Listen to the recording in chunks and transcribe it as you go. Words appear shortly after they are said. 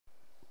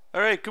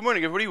Alright, good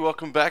morning everybody.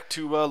 Welcome back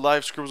to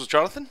Live Scribbles with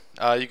Jonathan.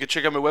 You can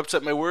check out my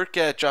website, my work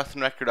at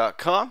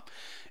jonathanrector.com.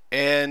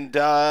 And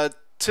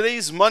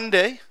today's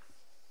Monday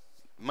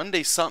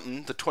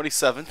something, the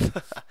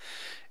 27th.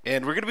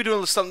 And we're going to be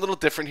doing something a little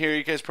different here.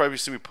 You guys probably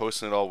see me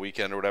posting it all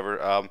weekend or whatever.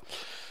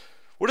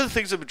 One of the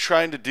things I've been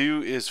trying to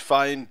do is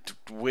find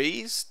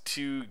ways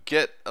to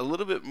get a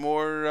little bit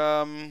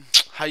more,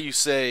 how you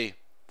say,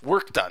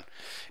 work done.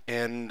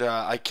 And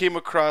I came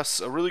across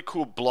a really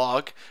cool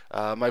blog.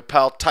 My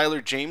pal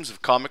Tyler James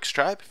of Comics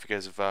Tribe, if you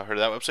guys have heard of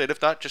that website.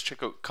 If not, just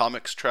check out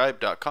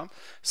comixtribe.com,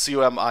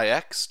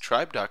 C-O-M-I-X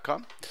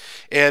tribe.com.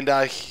 And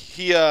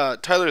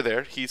Tyler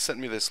there, he sent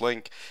me this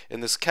link,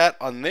 and this cat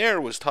on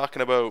there was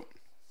talking about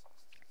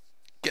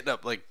getting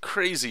up like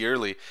crazy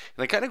early and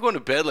like kind of going to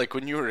bed like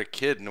when you were a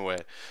kid in a way.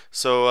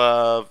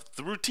 So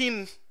the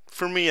routine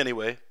for me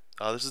anyway,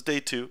 this is day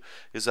 2,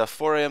 is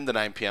 4 a.m. to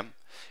 9 p.m.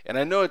 And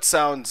I know it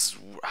sounds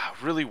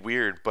really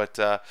weird, but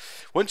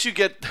once you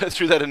get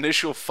through that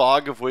initial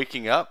fog of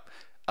waking up,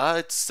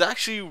 it's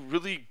actually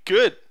really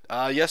good.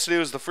 Yesterday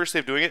was the first day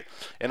of doing it,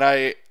 and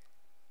I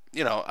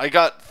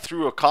got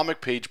through a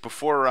comic page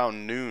before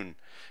around noon.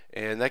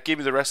 And that gave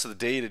me the rest of the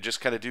day to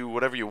just kind of do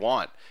whatever you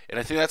want. And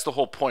I think that's the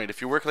whole point. If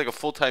you work like a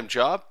full-time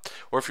job,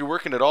 or if you're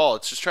working at all,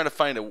 it's just trying to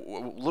find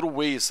little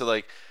ways to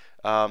like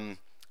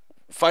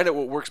find out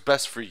what works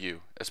best for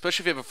you.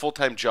 Especially if you have a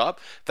full-time job.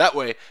 That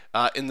way,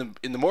 in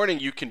the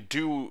morning, you can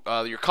do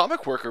your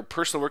comic work or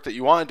personal work that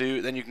you want to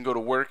do. Then you can go to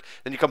work.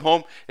 Then you come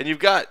home, and you've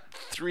got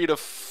 3 to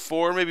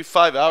 4, maybe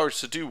 5 hours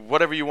to do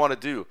whatever you want to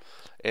do.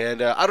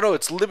 And I don't know.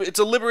 It's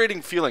a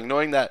liberating feeling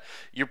knowing that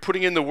you're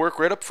putting in the work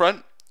right up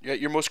front. You're at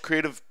your most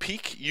creative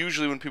peak,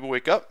 usually when people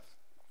wake up,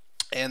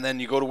 and then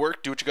you go to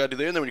work, do what you got to do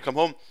there, and then when you come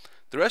home,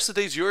 the rest of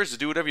the day's yours to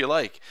do whatever you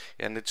like.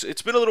 And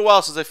it's been a little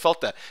while since I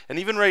felt that. And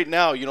even right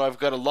now, I've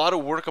got a lot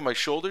of work on my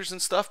shoulders and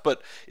stuff,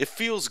 but it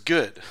feels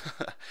good.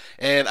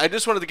 And I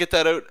just wanted to get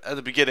that out at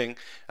the beginning.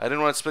 I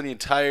didn't want to spend the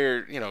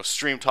entire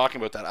stream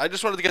talking about that. I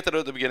just wanted to get that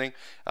out at the beginning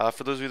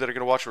for those of you that are going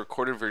to watch a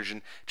recorded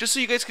version, just so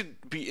you guys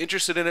could be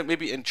interested in it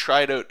maybe and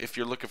try it out if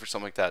you're looking for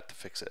something like that to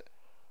fix it.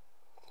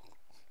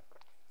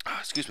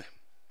 Excuse me.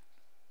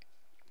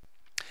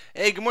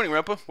 Hey, good morning,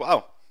 Grandpa.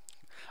 Wow.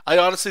 I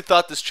honestly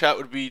thought this chat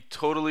would be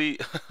totally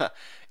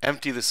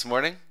empty this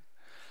morning.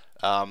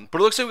 But it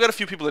looks like we've got a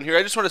few people in here.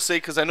 I just want to say,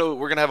 because I know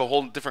we're going to have a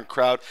whole different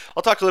crowd,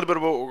 I'll talk a little bit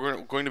about what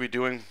we're going to be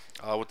doing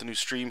with the new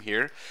stream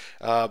here.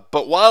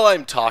 But while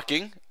I'm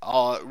talking,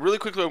 really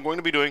quickly what I'm going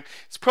to be doing,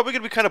 it's probably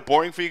going to be kind of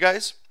boring for you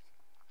guys.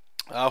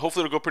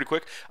 Hopefully it'll go pretty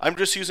quick. I'm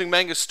just using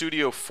Manga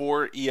Studio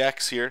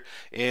 4EX here,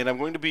 and I'm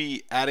going to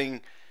be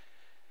adding...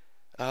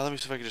 let me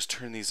see if I can just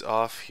turn these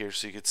off here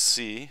so you can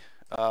see.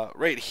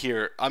 Right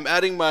here, I'm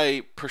adding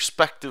my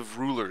perspective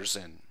rulers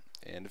in.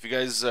 And if you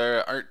guys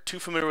aren't too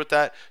familiar with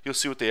that, you'll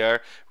see what they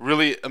are.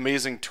 Really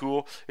amazing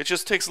tool. It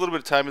just takes a little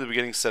bit of time in the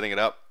beginning setting it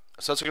up.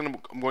 So that's what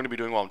I'm going to be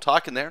doing while I'm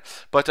talking there.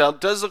 But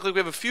it does look like we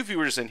have a few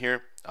viewers in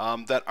here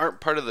that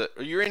aren't part of the...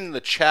 You're in the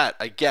chat,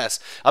 I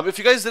guess. If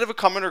you guys did have a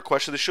comment or a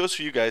question, this show's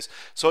for you guys.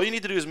 So all you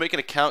need to do is make an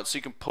account so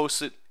you can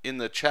post it in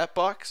the chat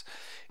box.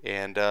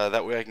 And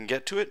that way I can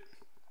get to it.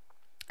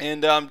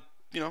 And,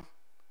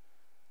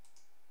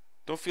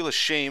 don't feel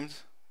ashamed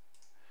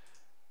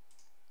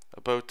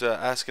about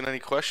asking any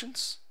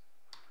questions.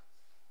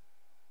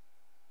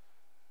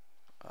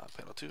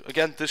 Panel 2.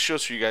 Again, this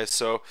show's for you guys,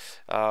 so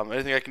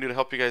anything I can do to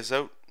help you guys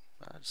out,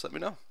 just let me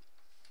know.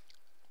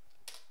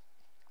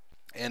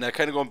 And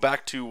kind of going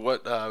back to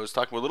what I was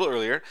talking about a little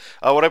earlier,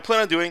 what I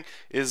plan on doing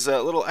is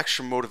a little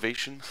extra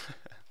motivation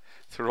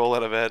to roll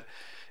out of bed.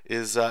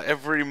 Is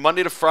every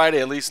Monday to Friday,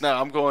 at least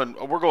now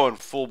we're going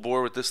full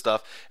bore with this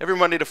stuff. Every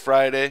Monday to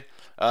Friday,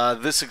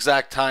 this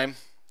exact time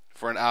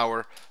for an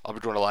hour, I'll be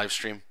doing a live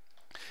stream.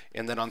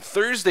 And then on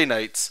Thursday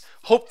nights,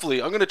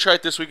 hopefully, I'm going to try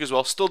it this week as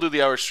well, still do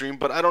the hour stream,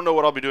 but I don't know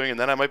what I'll be doing, and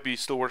then I might be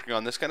still working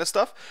on this kind of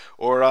stuff,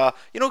 or,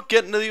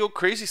 get into the old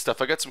crazy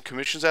stuff. I got some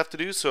commissions I have to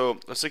do, so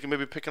I was thinking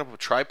maybe picking up a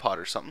tripod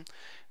or something,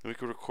 and we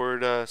could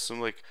record some,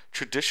 like,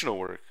 traditional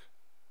work.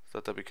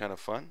 Thought that'd be kind of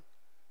fun.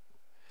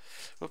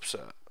 Whoops,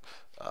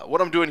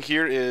 what I'm doing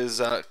here is,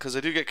 because I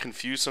do get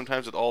confused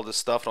sometimes with all this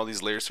stuff and all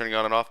these layers turning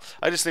on and off,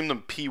 I just name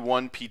them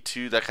P1,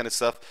 P2, that kind of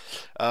stuff,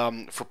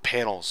 for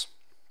panels.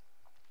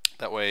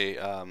 That way,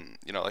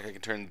 like I can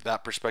turn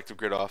that perspective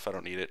grid off. I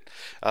don't need it.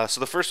 So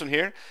the first one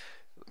here,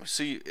 let me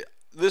see,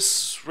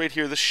 this right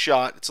here, this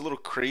shot, it's a little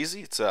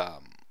crazy. It's a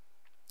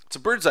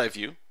bird's eye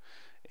view.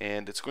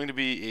 And it's going to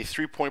be a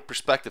 3-point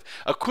perspective.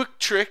 A quick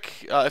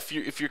trick,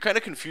 if you're kind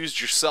of confused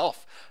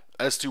yourself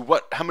as to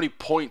how many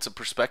points a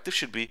perspective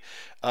should be,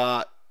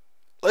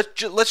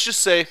 let's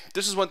just say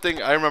this is one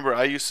thing I remember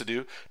I used to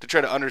do to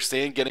try to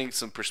understand getting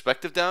some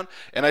perspective down,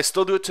 and I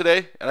still do it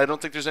today, and I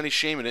don't think there's any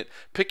shame in it.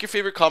 Pick your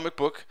favorite comic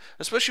book,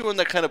 especially one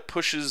that kind of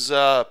pushes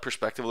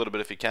perspective a little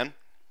bit if you can,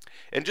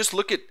 and just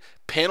look at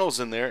panels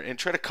in there and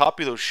try to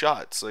copy those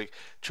shots, like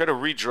try to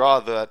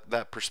redraw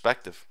that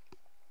perspective.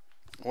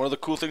 One of the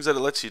cool things that it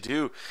lets you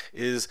do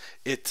is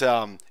it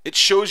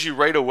shows you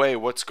right away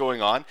what's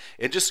going on,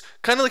 and just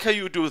kind of like how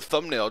you would do with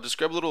thumbnail, just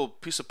grab a little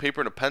piece of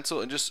paper and a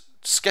pencil and just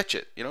sketch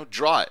it,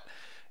 draw it,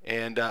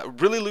 and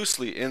really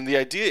loosely. And the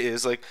idea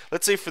is, like,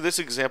 let's say for this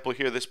example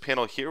here, this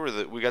panel here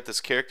where we got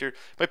this character, it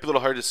might be a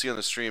little hard to see on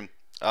the stream,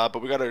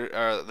 but we got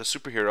the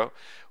superhero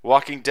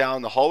walking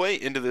down the hallway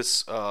into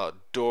this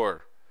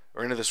door,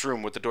 or into this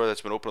room with the door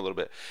that's been open a little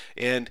bit.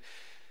 And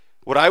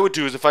what I would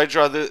do is, if I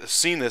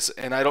seen this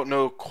and I don't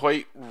know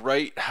quite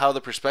right how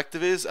the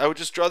perspective is, I would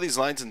just draw these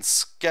lines and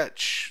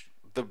sketch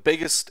the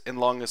biggest and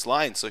longest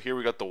line. So here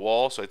we got the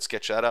wall, so I'd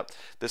sketch that up.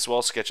 This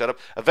wall, sketch that up.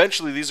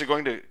 Eventually these are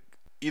going to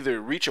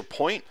either reach a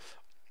point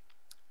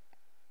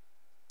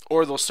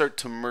or they'll start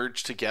to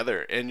merge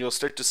together, and you'll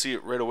start to see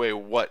it right away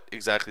what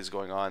exactly is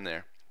going on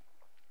there.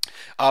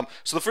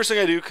 So the first thing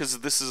I do,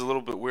 because this is a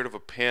little bit weird of a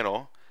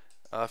panel,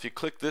 if you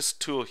click this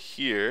tool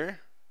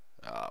here,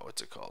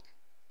 what's it called?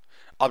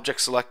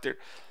 Object selector,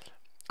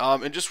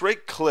 and just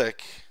right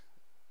click,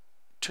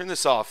 turn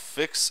this off,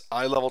 fix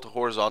eye level to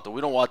horizontal.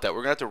 We don't want that.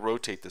 We're gonna have to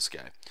rotate this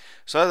guy.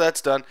 So now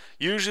that's done,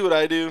 usually what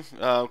I do,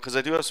 because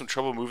I do have some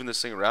trouble moving this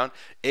thing around,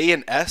 A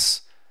and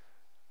S,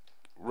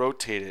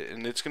 rotate it,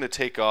 and it's gonna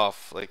take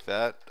off like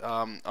that.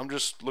 I'm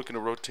just looking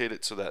to rotate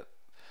it so that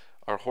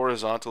our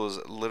horizontal is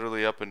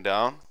literally up and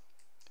down.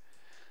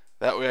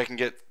 That way I can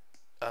get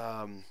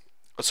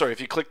sorry,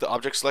 if you click the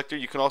object selector,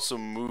 you can also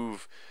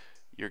move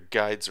your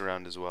guides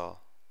around as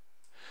well.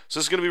 So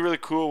this is going to be really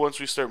cool once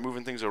we start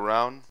moving things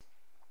around.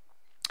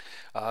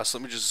 So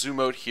let me just zoom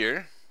out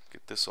here,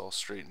 get this all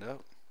straightened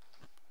out.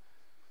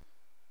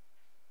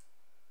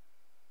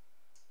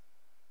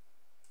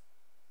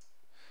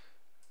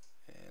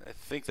 And I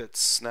think that's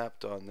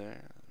snapped on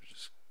there. Let me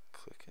just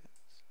click it.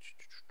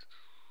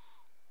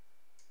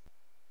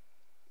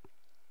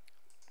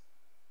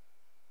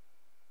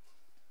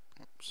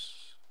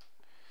 Oops.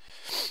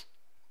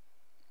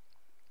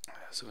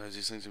 Sometimes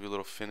these things can be a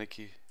little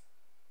finicky.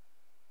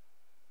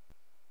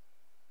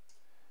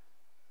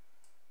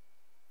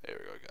 There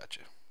we go,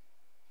 gotcha.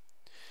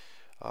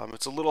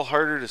 It's a little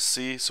harder to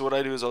see, so what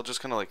I do is I'll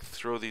just kind of like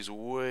throw these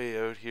way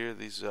out here.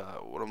 These,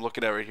 what I'm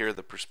looking at right here are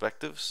the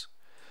perspectives,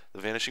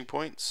 the vanishing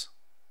points.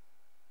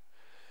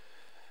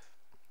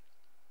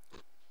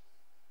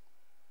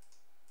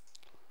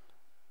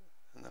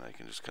 And then I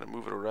can just kind of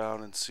move it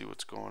around and see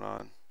what's going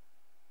on.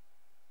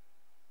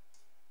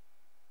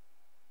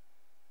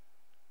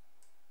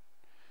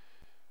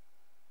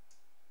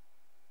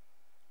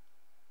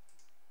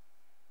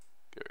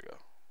 There we go.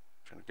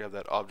 Trying to grab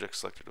that object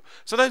selector tool.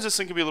 Sometimes this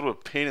thing can be a little bit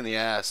of a pain in the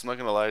ass, I'm not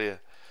gonna lie to you.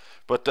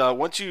 But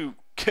once you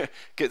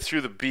get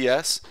through the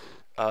BS,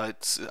 I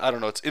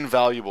don't know, it's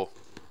invaluable.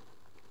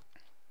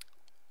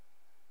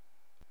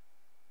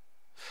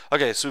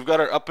 Okay, so we've got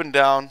our up and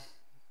down,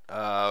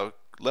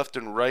 left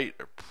and right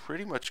are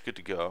pretty much good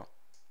to go.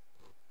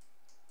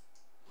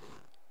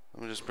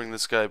 Let me just bring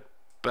this guy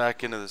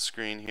back into the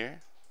screen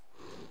here.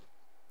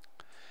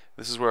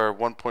 This is where our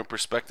 1-point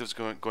perspective is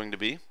going to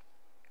be.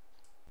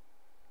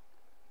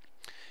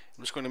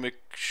 I'm just going to make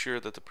sure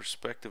that the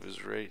perspective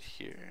is right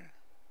here.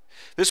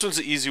 This one's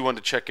an easy one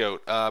to check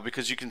out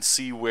because you can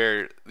see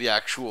where the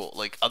actual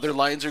other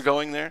lines are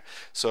going there.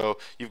 So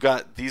you've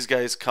got these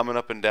guys coming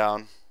up and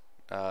down,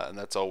 and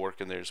that's all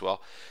working there as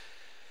well.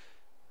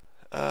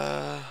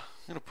 I'm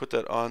going to put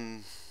that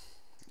on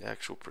the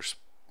actual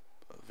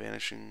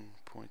vanishing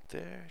point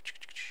there.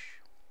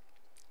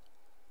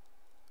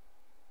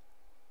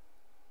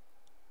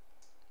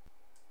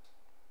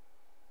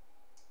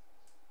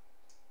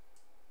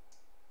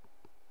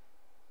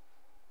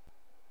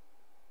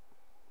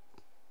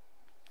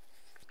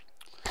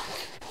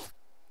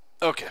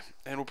 Okay,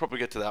 and we'll probably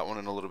get to that one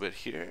in a little bit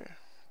here.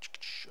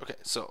 Okay,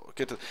 so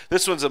get to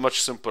this one's a much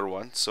simpler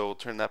one, so we'll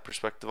turn that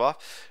perspective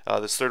off.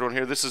 This third one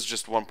here, this is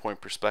just 1-point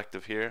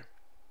perspective here.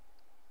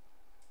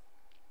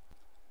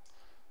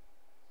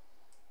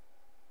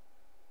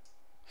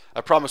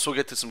 I promise we'll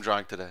get to some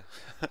drawing today.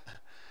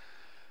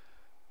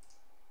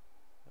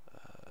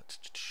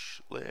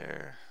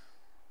 Layer.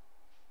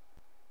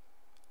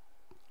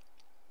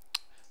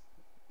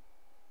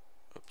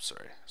 Oops,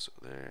 sorry. So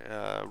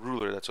there,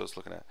 ruler. That's what I was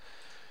looking at.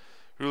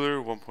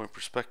 Ruler, 1-point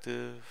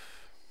perspective,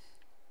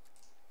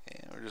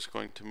 and we're just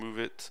going to move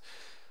it.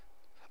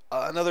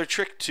 Another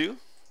trick too,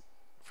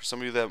 for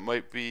some of you that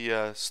might be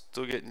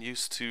still getting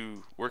used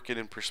to working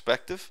in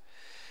perspective,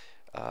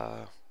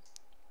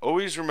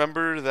 always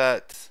remember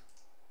that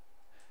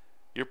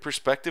your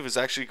perspective is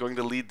actually going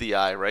to lead the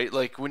eye, right?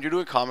 Like when you're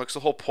doing comics,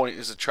 the whole point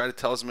is to try to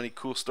tell as many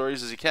cool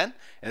stories as you can,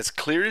 and as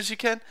clear as you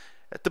can,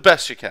 at the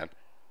best you can.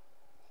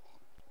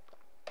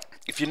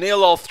 If you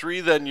nail all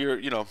three, then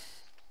you're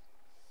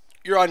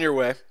on your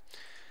way.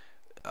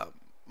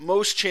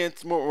 Most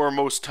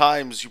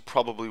times you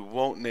probably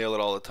won't nail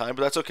it all the time,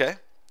 but that's okay.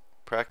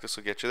 Practice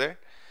will get you there.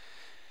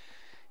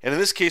 And in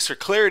this case, for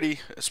clarity,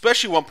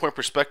 especially 1-point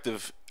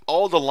perspective,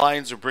 all the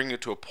lines are bringing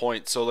it to a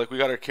point. So like we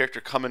got our character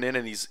coming in,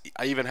 and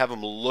I even have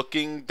him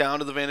looking down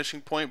to the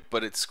vanishing point.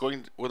 But it's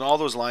going, when all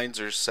those lines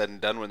are said and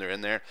done, when they're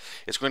in there,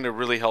 it's going to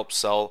really help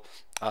sell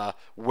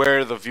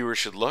where the viewer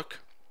should look.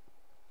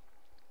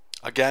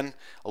 Again,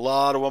 a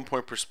lot of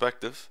 1-point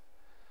perspective.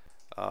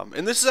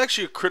 And this is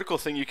actually a critical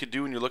thing you could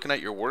do when you're looking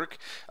at your work.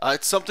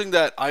 It's something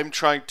that I'm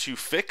trying to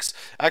fix.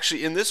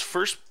 Actually, in this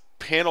first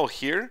panel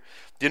here,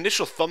 the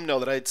initial thumbnail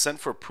that I had sent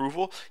for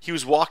approval, he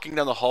was walking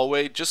down the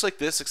hallway just like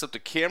this, except the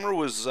camera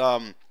was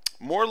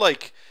more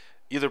like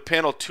either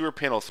panel 2 or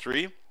panel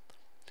 3.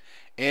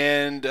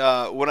 And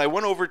when I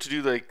went over to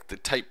do like the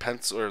tight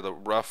pencil, or the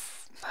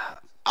rough,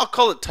 I'll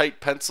call it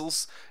tight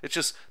pencils, it's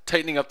just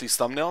tightening up these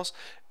thumbnails.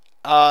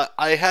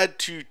 I had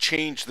to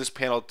change this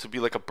panel to be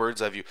like a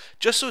bird's eye view,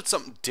 just so it's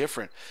something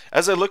different.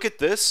 As I look at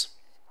this,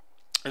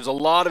 there's a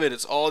lot of it,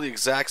 it's all the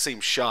exact same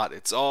shot.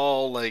 It's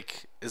all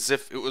like as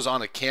if it was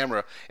on a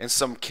camera, and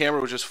some camera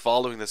was just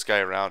following this guy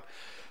around.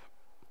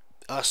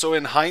 So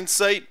in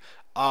hindsight,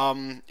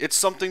 it's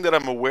something that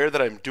I'm aware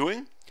that I'm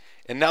doing,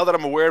 and now that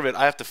I'm aware of it,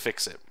 I have to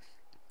fix it.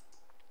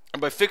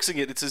 And by fixing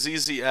it, it's as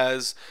easy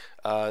as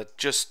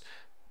just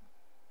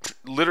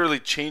literally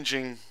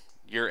changing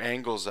your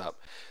angles up.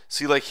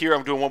 See, like here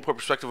I'm doing 1-point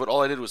perspective, but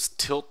all I did was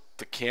tilt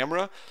the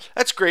camera.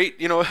 That's great,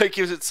 you know, it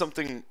gives it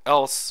something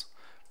else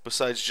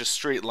besides just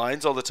straight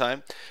lines all the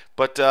time.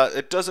 But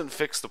it doesn't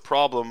fix the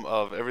problem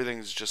of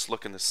everything's just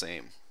looking the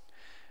same.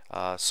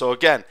 So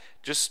again,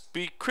 just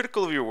be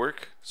critical of your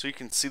work so you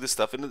can see the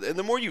stuff. And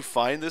the more you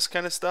find this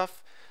kind of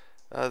stuff,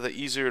 the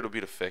easier it'll be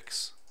to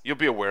fix. You'll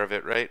be aware of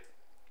it, right?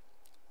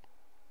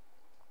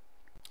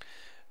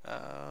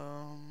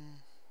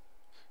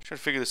 Trying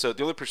to figure this out.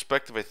 The only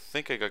perspective I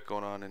think I got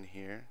going on in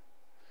here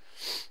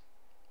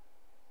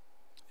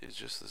is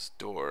just this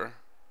door.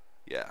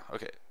 Yeah,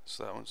 okay.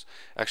 So that one's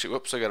actually,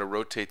 whoops, I got to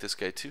rotate this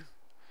guy too.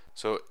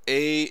 So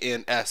A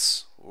and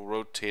S will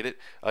rotate it.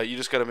 You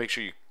just got to make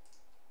sure you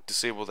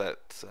disable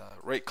that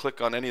right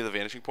click on any of the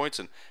vanishing points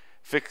and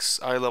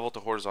fix eye level to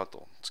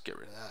horizontal. Let's get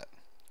rid of that.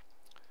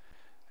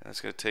 And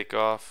it's going to take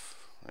off.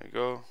 There you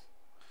go.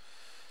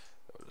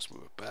 I'll just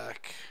move it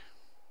back.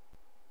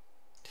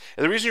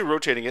 And the reason you're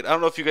rotating it, I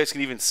don't know if you guys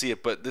can even see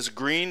it, but this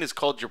green is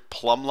called your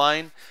plumb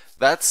line.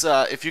 That's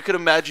if you could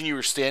imagine you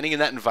were standing in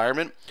that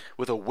environment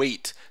with a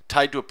weight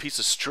tied to a piece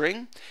of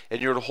string,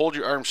 and you were to hold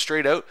your arm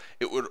straight out,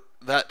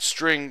 that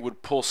string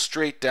would pull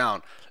straight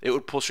down. It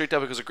would pull straight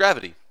down because of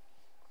gravity.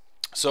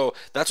 So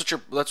that's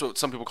what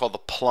some people call the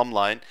plumb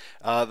line.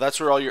 That's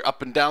where all your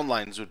up and down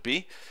lines would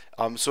be.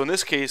 So in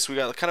this case, we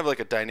got kind of like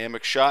a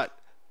dynamic shot.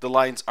 The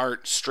lines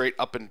aren't straight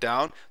up and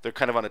down, they're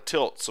kind of on a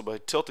tilt. So by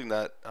tilting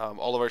that,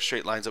 all of our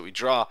straight lines that we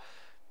draw,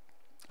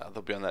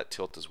 they'll be on that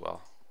tilt as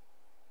well.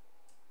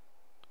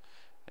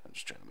 I'm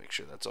just trying to make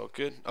sure that's all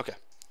good. Okay,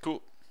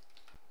 cool.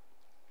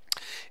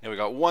 And we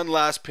got one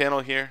last panel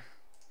here.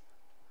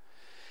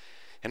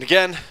 And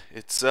again,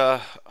 it's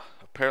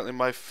apparently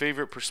my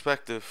favorite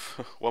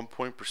perspective,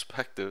 1-point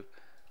perspective.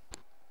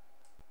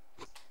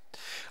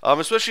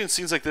 Especially in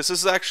scenes like this.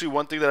 This is actually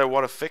one thing that I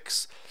want to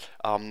fix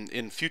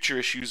in future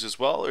issues as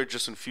well, or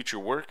just in future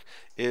work,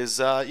 is,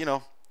 you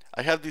know,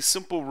 I have these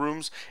simple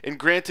rooms, and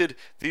granted,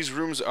 these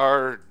rooms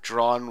are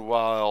drawn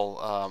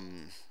while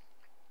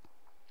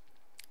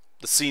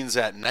the scene's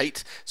at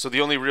night, so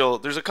the only real,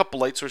 there's a couple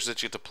light sources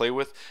that you have to play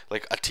with,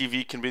 like a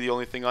TV can be the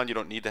only thing on, you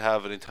don't need to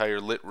have an entire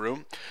lit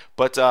room,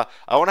 but I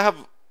want to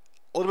have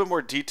a little bit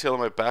more detail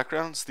in my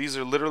backgrounds. These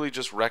are literally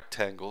just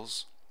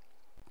rectangles.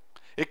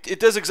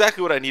 It does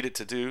exactly what I need it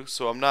to do,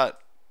 so I'm not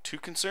too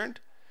concerned.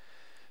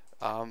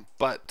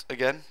 But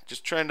again,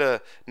 just trying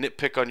to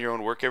nitpick on your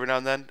own work every now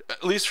and then.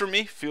 At least for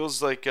me,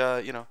 feels like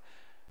you know,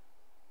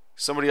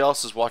 somebody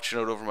else is watching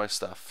out over my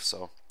stuff.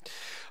 So,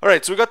 all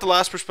right, so we got the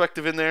last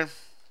perspective in there,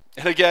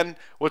 and again,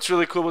 what's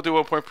really cool about the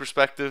 1-point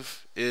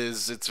perspective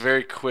is it's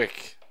very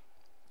quick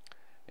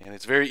and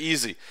it's very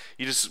easy.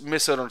 You just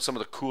miss out on some of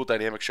the cool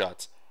dynamic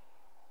shots.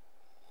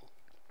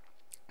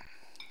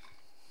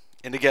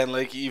 And again,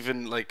 like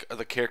even like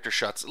the character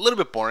shots, a little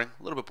bit boring,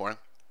 a little bit boring.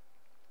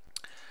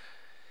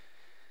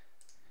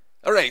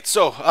 All right,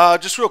 so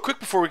just real quick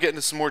before we get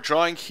into some more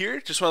drawing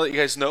here, just want to let you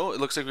guys know, it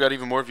looks like we got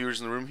even more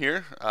viewers in the room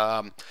here.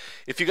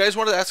 If you guys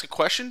wanted to ask a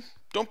question,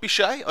 don't be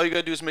shy. All you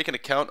gotta do is make an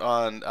account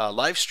on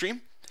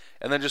Livestream,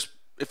 and then just,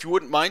 if you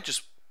wouldn't mind,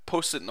 just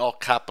post it in all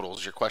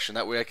capitals, your question.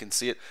 That way I can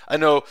see it. I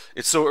know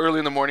it's so early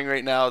in the morning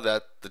right now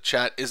that the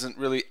chat isn't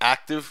really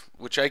active,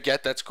 which I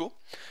get, that's cool.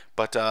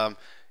 But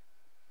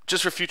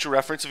just for future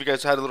reference, if you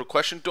guys had a little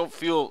question, don't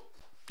feel,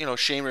 you know,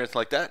 shame or anything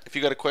like that. If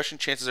you got a question,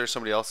 chances are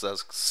somebody else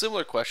has a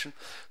similar question,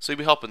 so you'll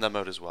be helping them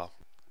out as well.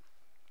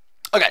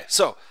 Okay,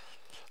 so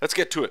let's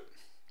get to it.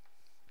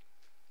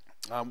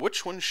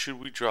 Which one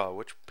should we draw?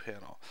 Which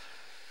panel?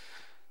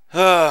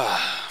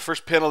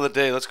 First panel of the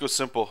day. Let's go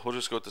simple. We'll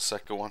just go with the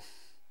second one.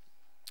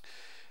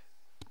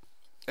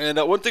 And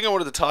one thing I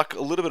wanted to talk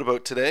a little bit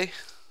about today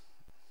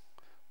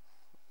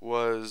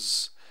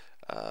was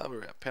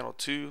we're at panel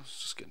 2.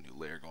 Let's just get a new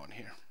layer going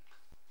here.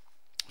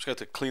 Just got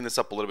to clean this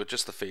up a little bit,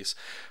 just the face.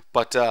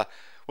 But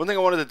one thing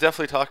I wanted to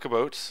definitely talk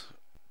about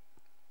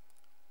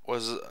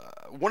was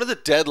one of the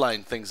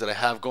deadline things that I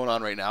have going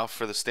on right now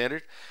for the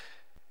standard.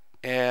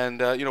 And,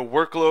 you know,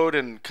 workload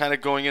and kind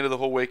of going into the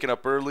whole waking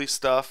up early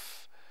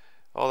stuff.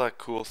 All that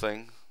cool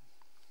thing.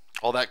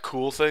 All that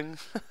cool thing.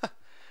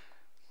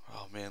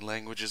 Oh, man,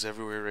 languages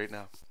everywhere right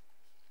now.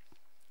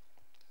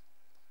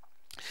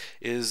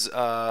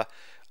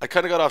 I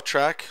kind of got off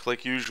track,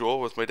 like usual,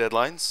 with my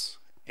deadlines.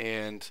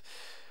 And,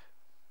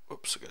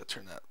 oops, I got to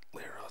turn that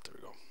layer out. There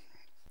we go.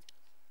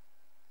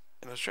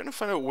 And I was trying to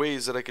find out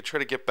ways that I could try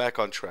to get back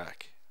on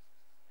track.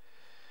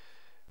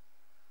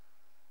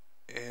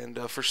 And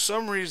for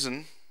some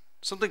reason,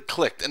 something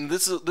clicked. And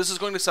this is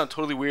going to sound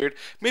totally weird.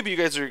 Maybe you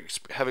guys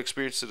have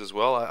experienced it as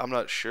well. I'm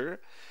not sure.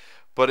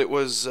 But it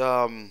was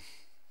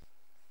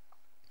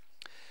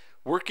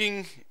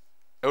working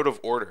out of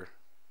order.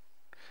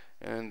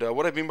 And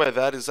what I mean by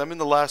that is I'm in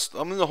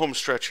the home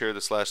stretch here,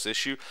 this last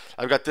issue.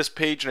 I've got this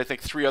page and I think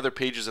 3 other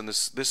pages in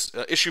this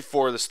issue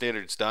 4 of the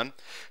standard's done.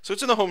 So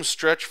it's in the home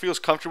stretch, feels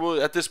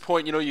comfortable. At this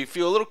point, you know, you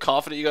feel a little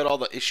confident, you got all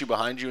the issue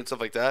behind you and stuff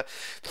like that.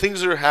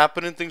 Things are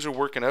happening, things are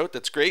working out,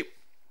 that's great.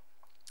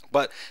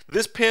 But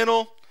this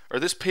panel, or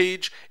this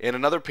page, and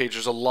another page,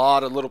 there's a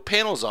lot of little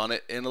panels on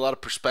it and a lot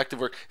of perspective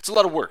work. It's a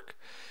lot of work.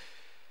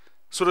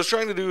 So what I was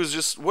trying to do is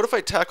just, what if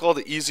I tackle all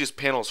the easiest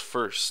panels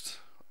first?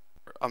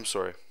 I'm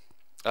sorry.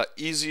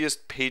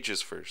 Easiest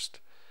pages first.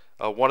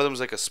 One of them is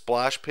like a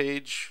splash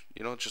page,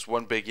 you know, just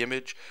one big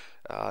image.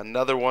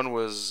 Another one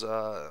was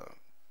the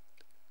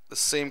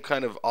same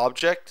kind of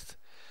object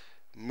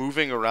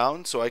moving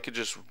around, so I could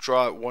just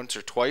draw it once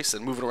or twice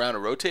and move it around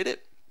and rotate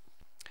it.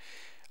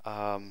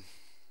 You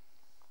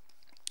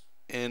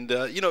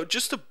know,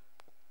 just to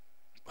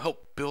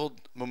help build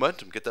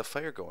momentum, get that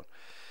fire going.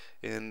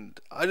 And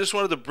I just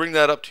wanted to bring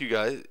that up to you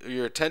guys,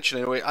 your attention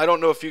anyway. I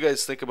don't know if you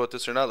guys think about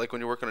this or not, like when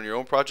you're working on your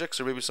own projects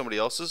or maybe somebody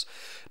else's.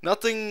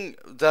 Nothing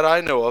that I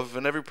know of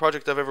in every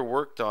project I've ever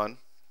worked on,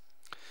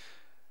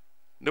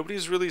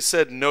 nobody's really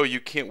said no,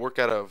 you can't work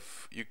out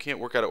of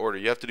order.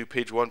 You have to do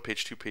page 1,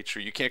 page 2, page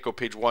 3. You can't go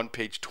page 1,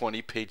 page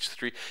 20, page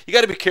 3. You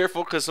got to be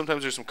careful because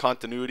sometimes there's some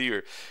continuity,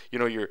 or you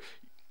know,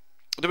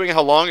 depending on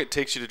how long it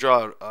takes you to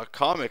draw a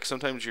comic,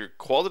 sometimes your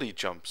quality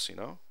jumps, you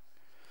know.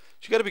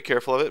 So you got to be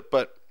careful of it,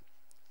 but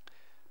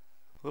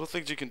little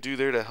things you can do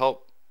there to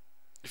help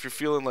if you're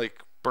feeling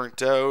like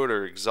burnt out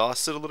or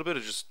exhausted a little bit, or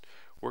just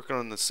working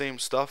on the same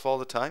stuff all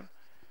the time.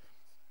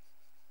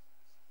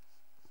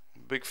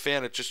 I'm a big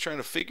fan of just trying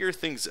to figure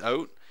things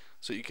out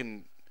so you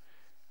can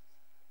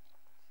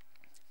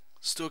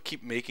still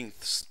keep making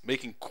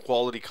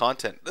quality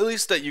content, at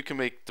least that you can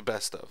make the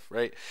best of,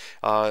 right?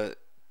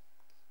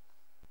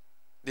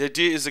 The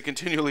idea is to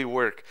continually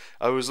work.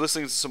 I was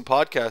listening to some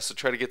podcasts to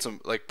try to get some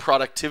like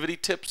productivity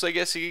tips, I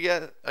guess you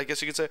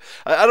could say.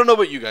 I don't know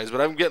about you guys,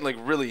 but I'm getting like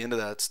really into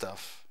that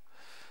stuff.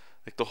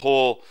 Like the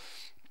whole,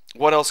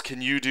 what else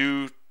can you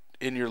do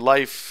in your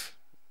life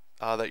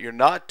that you're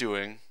not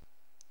doing?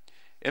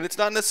 And it's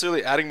not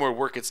necessarily adding more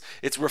work.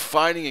 It's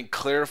refining and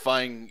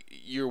clarifying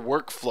your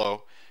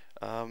workflow,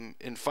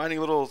 and finding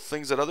little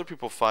things that other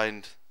people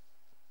find.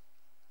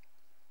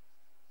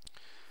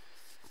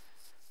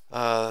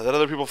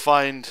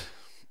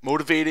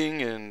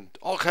 Motivating and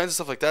all kinds of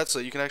stuff like that, so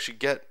that you can actually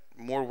get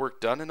more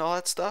work done and all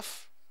that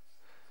stuff.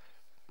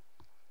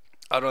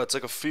 I don't know, it's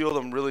like a field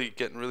I'm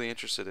getting really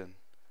interested in.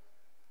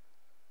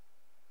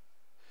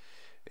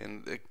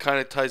 And it kind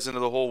of ties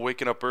into the whole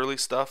waking up early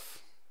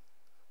stuff.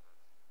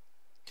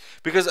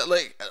 Because,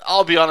 like,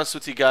 I'll be honest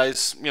with you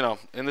guys, you know,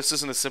 and this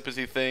isn't a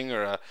sympathy thing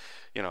or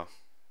you know,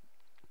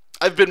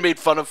 I've been made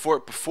fun of for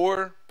it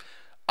before.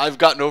 I've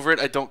gotten over it.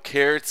 I don't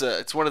care.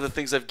 It's one of the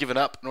things I've given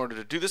up in order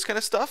to do this kind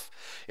of stuff.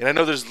 And I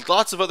know there's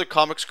lots of other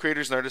comics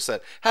creators and artists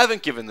that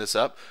haven't given this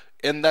up,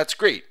 and that's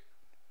great.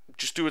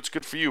 Just do what's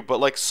good for you.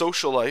 But like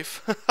social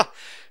life,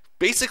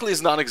 basically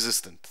is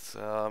non-existent.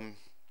 A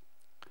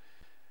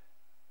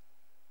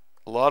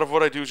lot of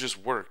what I do is just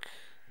work,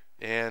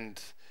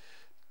 and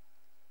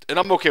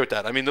I'm okay with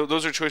that. I mean,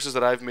 those are choices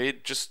that I've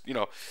made. Just, you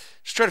know,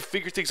 just trying to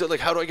figure things out. Like,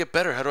 how do I get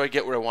better? How do I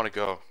get where I want to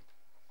go?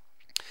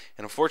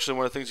 And unfortunately,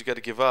 one of the things you got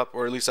to give up,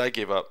 or at least I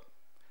gave up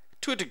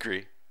to a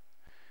degree,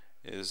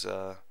 is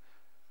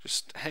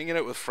just hanging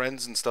out with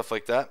friends and stuff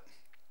like that.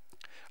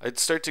 I'd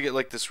start to get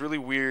like this really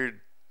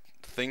weird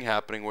thing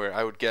happening where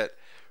I would get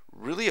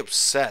really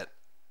upset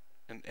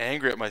and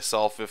angry at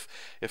myself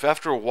if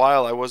after a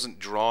while I wasn't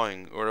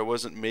drawing or I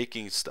wasn't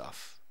making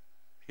stuff.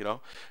 You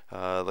know,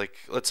 like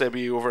let's say I'd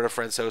be over at a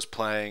friend's house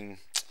playing,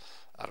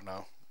 I don't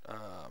know,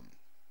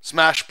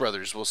 Smash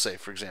Brothers, we'll say,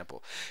 for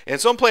example. And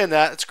so I'm playing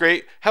that. It's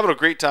great. Having a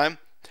great time.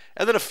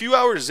 And then a few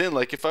hours in,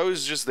 like if I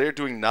was just there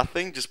doing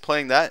nothing, just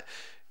playing that,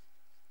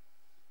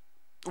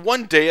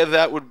 one day of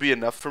that would be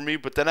enough for me.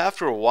 But then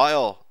after a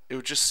while, it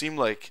would just seem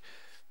like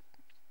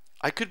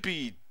I could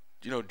be,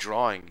 you know,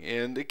 drawing.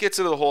 And it gets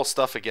into the whole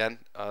stuff again,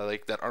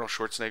 like that Arnold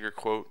Schwarzenegger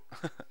quote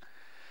that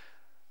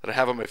I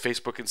have on my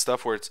Facebook and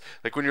stuff, where it's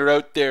like when you're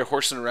out there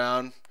horsing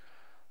around,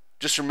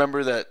 just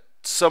remember that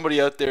somebody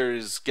out there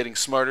is getting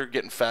smarter,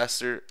 getting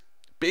faster,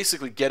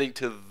 basically getting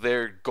to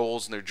their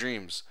goals and their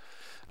dreams.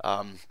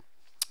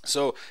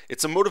 So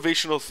it's a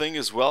motivational thing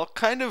as well,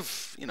 kind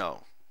of, you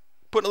know,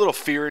 putting a little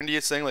fear into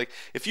you, saying like,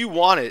 if you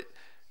want it,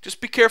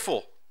 just be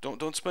careful.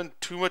 Don't spend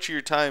too much of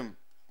your time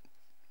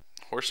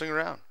horsing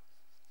around.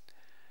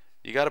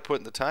 You got to put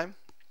in the time.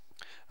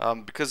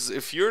 Because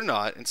if you're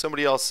not and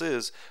somebody else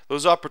is,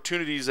 those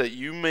opportunities that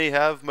you may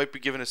have might be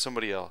given to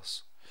somebody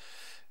else.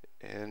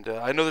 And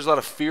I know there's a lot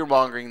of fear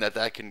mongering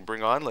that can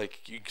bring on.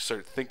 Like, you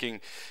start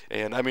thinking,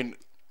 and I mean,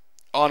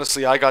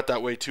 honestly, I got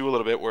that way too a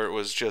little bit, where it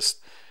was just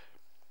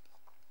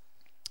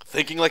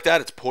thinking like that.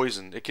 It's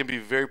poison. It can be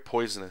very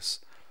poisonous.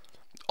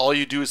 All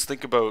you do is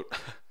think about,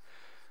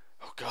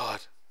 oh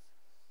God,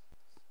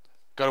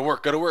 gotta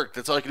work, gotta work.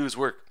 That's all I can do is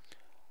work,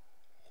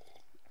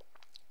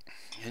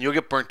 and you'll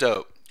get burnt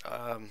out.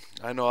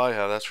 I know I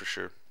have, that's for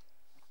sure.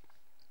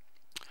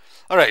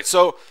 All right,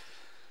 so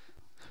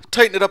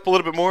tighten it up a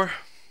little bit more.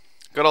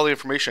 Got all the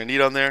information I need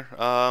on there.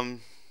 I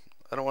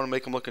don't want to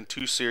make him looking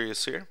too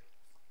serious here.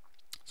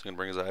 It's going to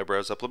bring his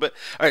eyebrows up a little bit.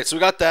 All right, so we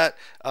got that.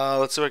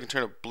 Let's see if I can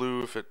turn it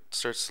blue if it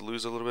starts to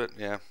lose a little bit.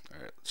 Yeah. All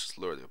right, let's just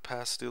lower the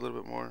opacity a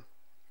little bit more.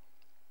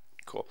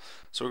 Cool.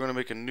 So we're going to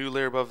make a new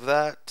layer above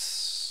that,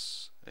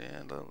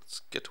 and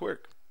let's get to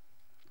work.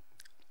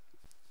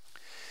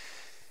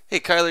 Hey,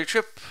 Kyler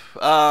Tripp.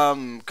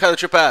 Kyler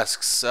Tripp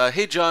asks,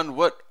 hey, John,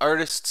 what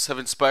artists have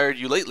inspired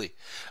you lately?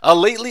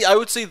 Lately, I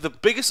would say the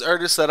biggest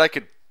artist that I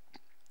could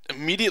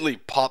immediately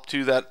pop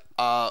to that,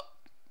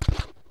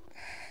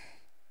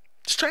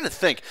 just trying to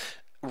think.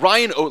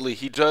 Ryan Oatley,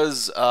 he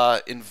does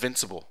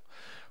Invincible.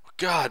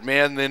 God,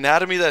 man, the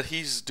anatomy that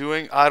he's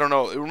doing, I don't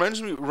know. It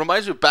reminds me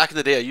of back in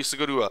the day. I used to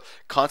go to a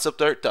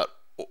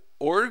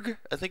conceptart.org,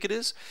 I think it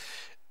is.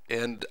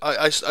 And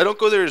I don't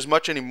go there as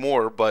much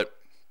anymore, but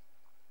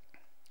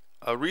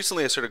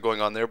recently I started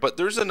going on there. But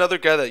there's another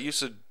guy that used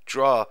to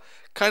draw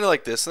kind of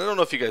like this. And I don't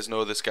know if you guys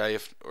know this guy,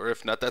 or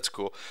if not, that's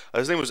cool.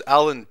 His name was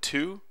Alan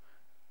Tew,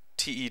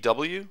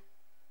 T-E-W.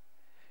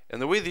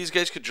 And the way these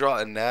guys could draw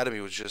anatomy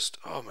was just,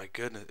 oh my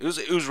goodness.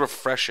 It was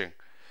refreshing.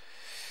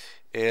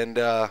 And,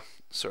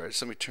 sorry,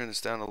 just let me turn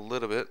this down a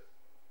little bit.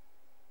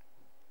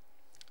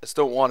 I just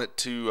don't want it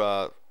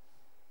to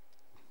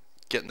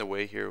get in the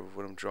way here of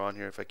what I'm drawing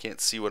here if I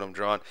can't see what I'm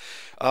drawing.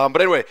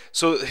 But anyway,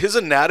 so his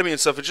anatomy and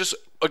stuff, it's just,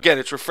 again,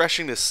 it's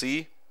refreshing to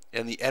see.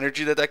 And the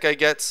energy that guy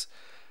gets,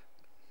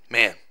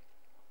 man.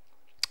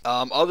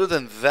 Other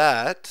than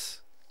that,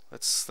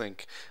 let's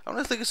think. I'm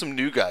going to think of some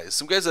new guys.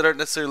 Some guys that aren't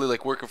necessarily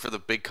like working for the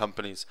big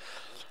companies.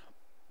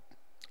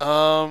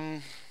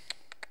 Joe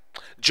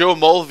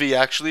Mulvey,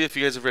 actually, if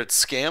you guys have read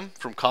Scam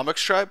from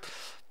Comics Tribe.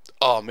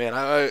 Oh, man,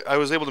 I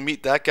was able to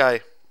meet that guy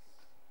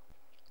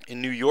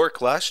in New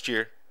York last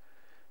year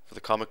for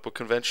the comic book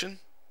convention.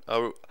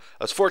 I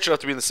was fortunate enough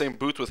to be in the same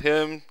booth with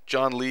him,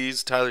 John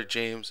Lees, Tyler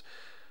James.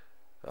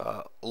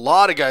 A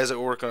lot of guys that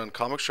were working on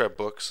Comics Tribe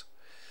books.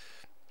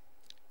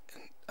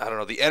 I don't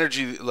know, the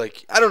energy,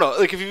 like, I don't know,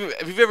 like, if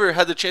you've ever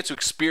had the chance to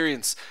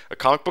experience a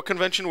comic book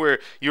convention where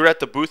you were at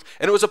the booth,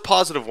 and it was a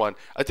positive one.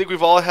 I think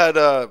we've all had,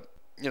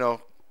 you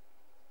know,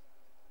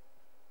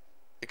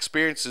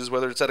 experiences,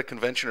 whether it's at a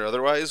convention or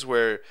otherwise,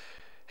 where,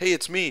 hey,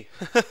 it's me,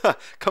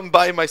 come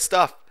buy my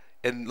stuff,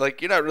 and,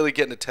 like, you're not really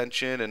getting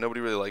attention, and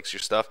nobody really likes your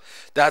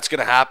stuff. That's going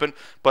to happen,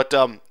 but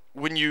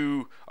when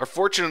you are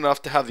fortunate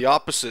enough to have the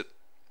opposite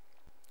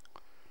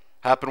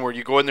happen, where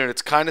you go in there and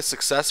it's kind of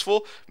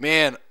successful,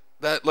 man,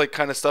 that like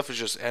kind of stuff is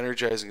just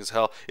energizing as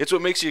hell. It's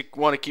what makes you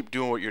want to keep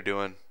doing what you're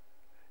doing.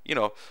 You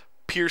know,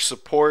 peer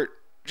support,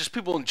 just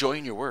people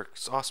enjoying your work.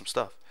 It's awesome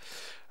stuff.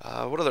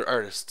 What other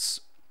artists?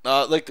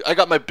 Like, I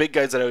got my big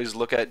guys that I always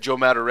look at: Joe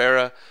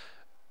Madureira,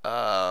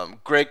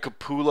 Greg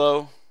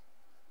Capullo,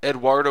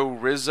 Eduardo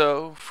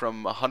Rizzo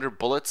from 100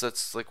 Bullets.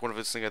 That's like one of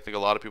his things. I think a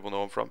lot of people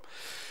know him from.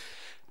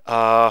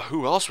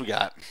 Who else we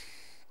got?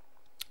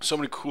 So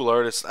many cool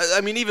artists.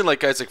 I mean, even like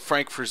guys like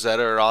Frank Frazetta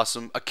are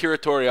awesome. Akira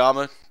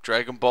Toriyama,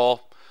 Dragon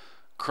Ball,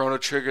 Chrono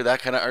Trigger,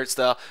 that kind of art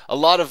style. A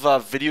lot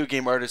of video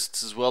game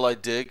artists as well I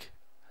dig.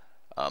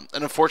 And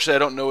unfortunately, I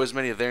don't know as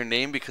many of their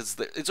name because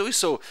it's always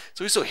so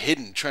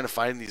hidden trying to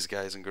find these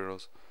guys and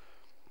girls.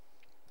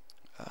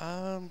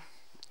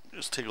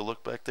 Just take a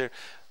look back there.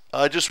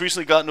 I just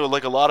recently got into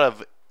like a lot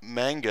of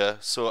manga,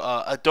 so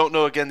I don't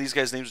know. Again, these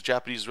guys' names in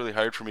Japanese is really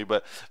hard for me,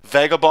 but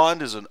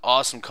Vagabond is an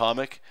awesome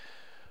comic.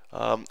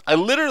 I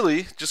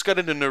literally just got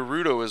into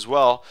Naruto as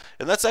well,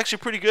 and that's actually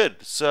pretty good.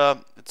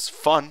 It's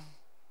fun,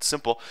 it's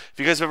simple. If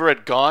you guys have ever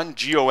read Gon,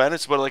 G-O-N,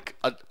 it's about like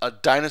a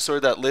dinosaur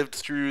that lived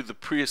through the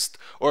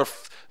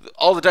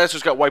all the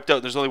dinosaurs got wiped out,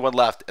 and there's only one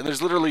left. And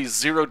there's literally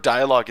zero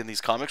dialogue in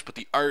these comics, but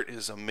the art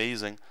is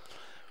amazing.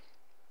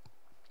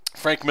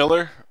 Frank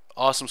Miller,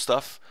 awesome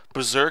stuff.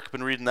 Berserk,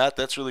 been reading that.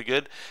 That's really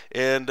good.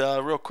 And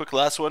real quick,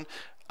 last one.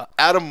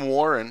 Adam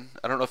Warren,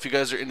 I don't know if you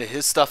guys are into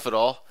his stuff at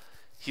all.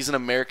 He's an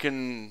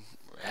American,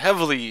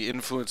 heavily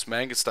influenced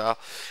manga style.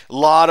 A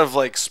lot of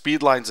like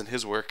speed lines in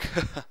his work.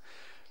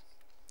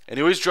 And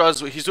he always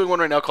draws, he's doing one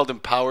right now called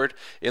Empowered.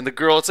 And the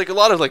girl, it's like a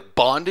lot of like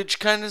bondage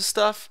kind of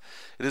stuff.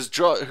 His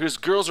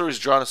girls are always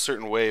drawn a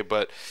certain way,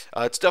 but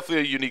it's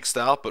definitely a unique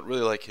style, but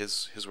really like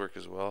his work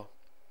as well.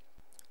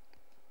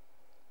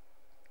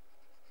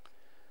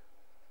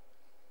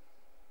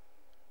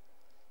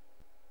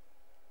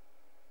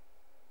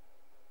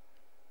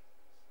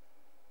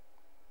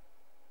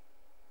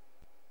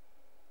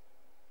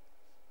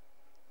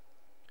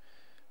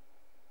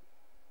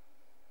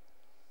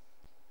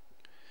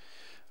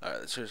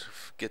 Let's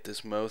just get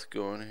this mouth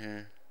going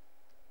here.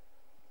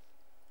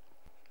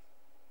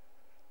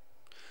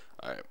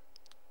 Alright.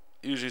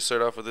 Usually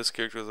start off with this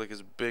character with like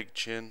his big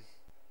chin.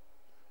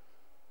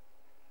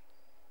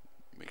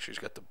 Make sure he's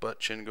got the butt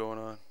chin going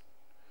on.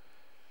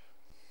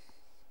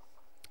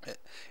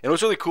 And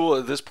what's really cool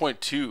at this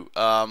point too,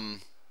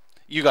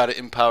 you got it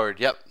empowered.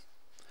 Yep.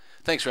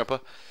 Thanks, Grandpa.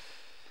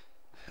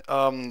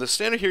 The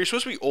standard here, you're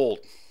supposed to be old.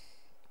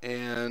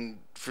 And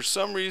for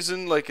some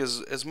reason, like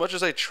as much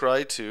as I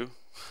try to,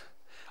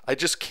 I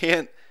just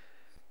can't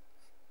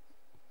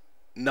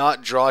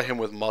not draw him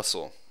with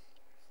muscle.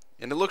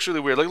 And it looks really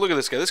weird. Like, look at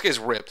this guy. This guy's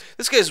ripped.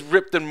 This guy's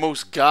ripped than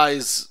most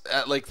guys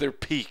at like their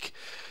peak.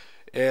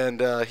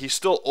 And he's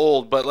still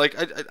old, but like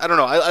I don't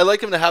know. I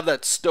like him to have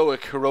that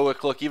stoic,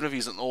 heroic look, even if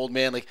he's an old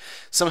man. Like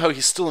somehow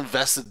he's still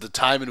invested the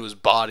time into his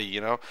body,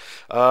 you know.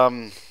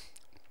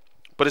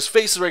 But his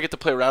face is where I get to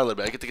play around a little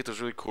bit. I get to get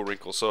those really cool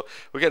wrinkles. So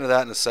we'll get into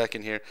that in a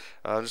second here.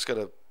 I'm just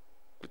gotta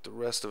get the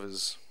rest of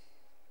his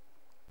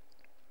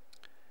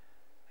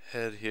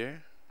head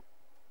here.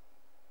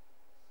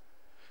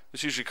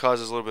 This usually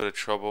causes a little bit of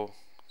trouble.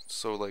 It's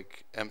so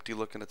like empty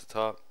looking at the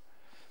top.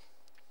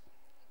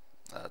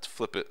 Let's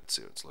flip it and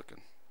see what it's looking.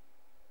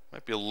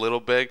 Might be a little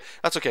big.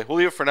 That's okay. We'll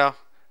leave it for now.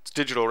 It's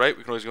digital, right?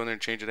 We can always go in there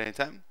and change it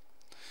anytime.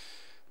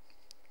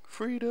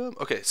 Freedom.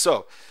 Okay,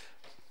 so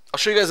I'll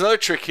show you guys another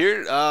trick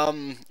here.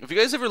 If you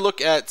guys ever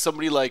look at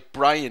somebody like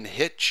Brian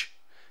Hitch,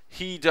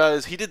 he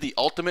did the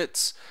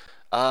Ultimates.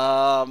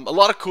 A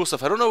lot of cool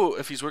stuff. I don't know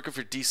if he's working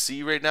for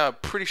DC right now. I'm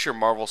pretty sure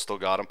Marvel still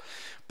got him,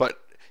 but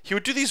he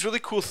would do these really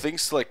cool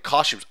things to like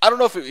costumes. I don't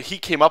know if he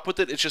came up with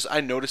it. It's just I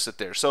noticed it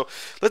there. So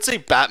let's say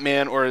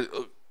Batman, or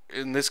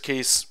in this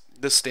case,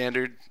 the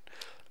standard,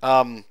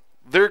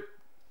 their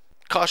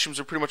costumes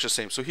are pretty much the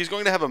same. So he's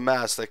going to have a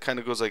mask that kind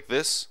of goes like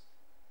this.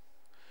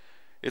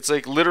 It's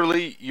like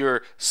literally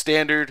your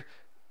standard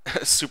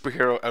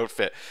superhero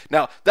outfit.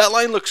 Now that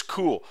line looks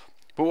cool,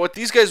 but what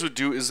these guys would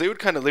do is they would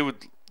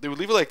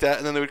leave it like that,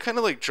 and then they would kind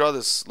of like draw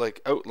this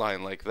like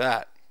outline like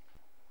that.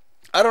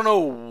 I don't know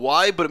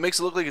why, but it makes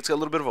it look like it's got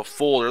a little bit of a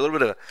fold or a little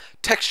bit of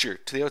texture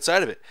to the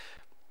outside of it.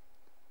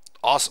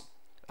 Awesome.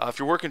 If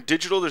you're working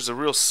digital, there's a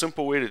real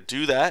simple way to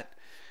do that,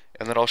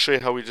 and then I'll show you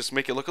how we just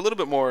make it look a little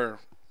bit more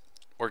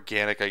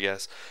organic, I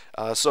guess.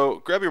 So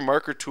grab your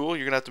marker tool.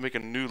 You're gonna have to make a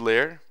new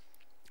layer,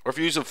 or if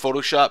you're using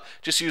Photoshop,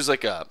 just use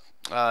like a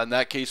in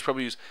that case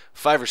probably use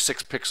 5 or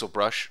 6 pixel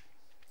brush.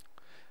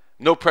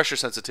 No pressure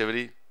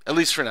sensitivity, at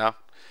least for now.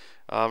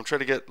 Try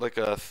to get like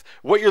a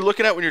what you're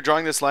looking at when you're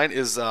drawing this line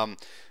is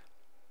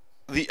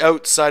the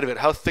outside of it.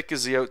 How thick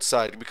is the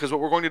outside? Because what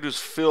we're going to do is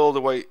fill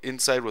the white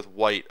inside with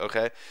white.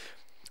 Okay.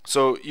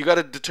 So you got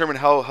to determine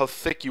how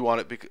thick you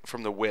want it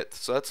from the width.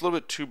 So that's a little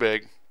bit too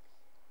big.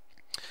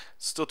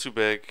 Still too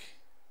big.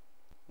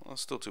 Well,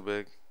 still too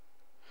big.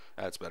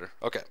 That's better.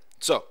 Okay.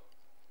 So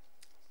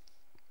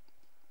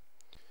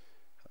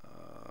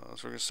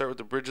we're going to start with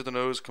the bridge of the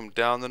nose, come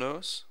down the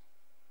nose,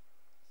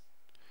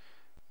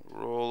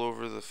 roll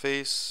over the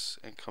face,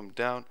 and come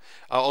down.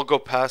 I'll go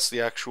past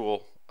the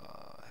actual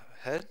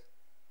head.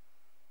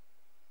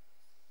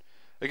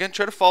 Again,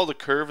 try to follow the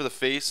curve of the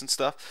face and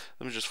stuff.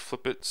 Let me just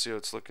flip it, see how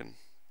it's looking.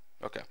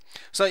 Okay.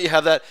 So now you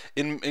have that.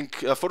 In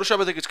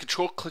Photoshop, I think it's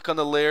Control-click on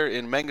the layer.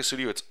 In Manga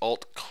Studio, it's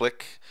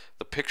Alt-click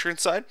the picture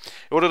inside.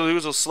 And what it'll do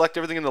is it'll select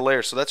everything in the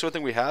layer. So that's the one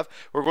thing we have.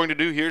 What we're going to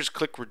do here is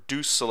click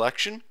Reduce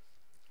Selection.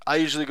 I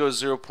usually go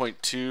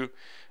 0.2.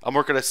 I'm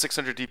working at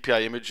 600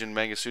 DPI image in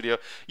Manga Studio.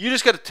 You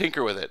just got to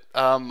tinker with it.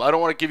 I don't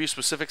want to give you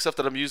specific stuff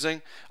that I'm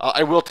using.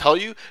 I will tell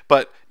you,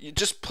 but you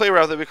just play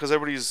around with it because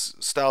everybody's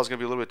style is going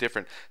to be a little bit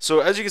different.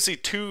 So as you can see,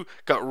 2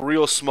 got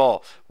real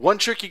small. One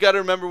trick you got to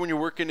remember when you're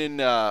working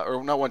in,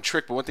 or not one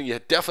trick, but one thing you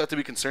definitely have to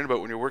be concerned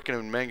about when you're working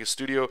in Manga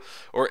Studio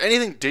or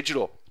anything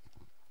digital.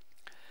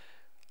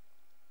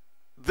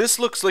 This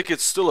looks like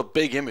it's still a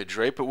big image,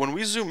 right? But when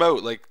we zoom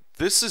out, like,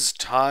 this is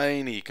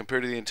tiny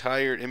compared to the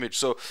entire image,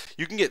 so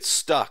you can get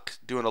stuck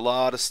doing a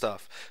lot of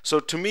stuff.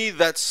 So to me,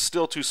 that's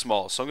still too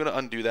small. So I'm going to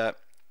undo that.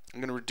 I'm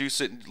going to reduce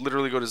it and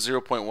literally go to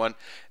 0.1.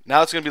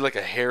 Now it's going to be like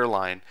a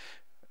hairline.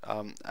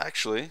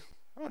 Actually,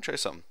 I want to try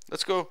something.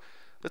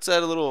 Let's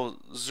add a little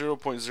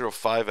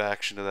 0.05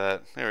 action to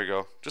that. There we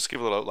go. Just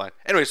give a little outline.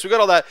 Anyway, so we got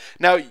all that.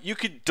 Now you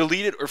could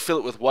delete it or fill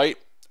it with white.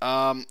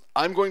 I'm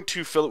going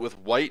to fill it with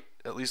white,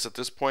 at least at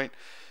this point.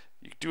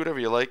 You can do whatever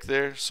you like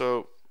there.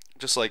 So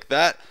just like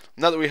that.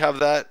 Now that we have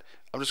that,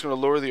 I'm just going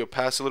to lower the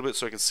opacity a little bit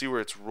so I can see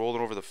where it's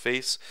rolling over the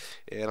face.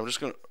 And I'm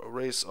just going to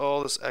erase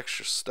all this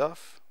extra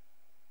stuff.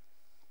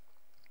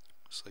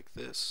 Just like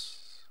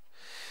this.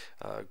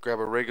 Grab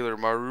a regular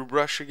Maru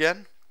brush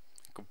again.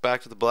 Go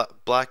back to the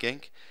black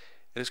ink.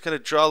 And just kind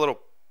of draw a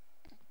little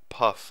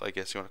puff, I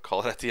guess you want to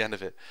call it, at the end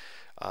of it.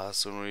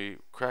 So when we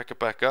crack it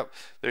back up,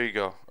 there you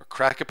go. Or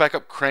crack it back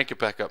up, crank it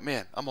back up.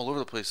 Man, I'm all over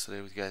the place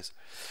today with you guys.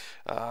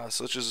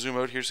 So let's just zoom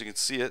out here so you can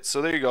see it. So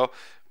there you go.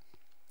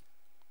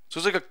 So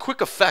it's like a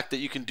quick effect that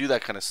you can do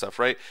that kind of stuff,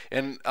 right?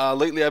 And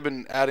lately I've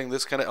been adding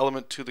this kind of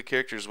element to the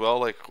character as well,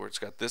 like where it's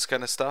got this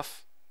kind of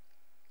stuff.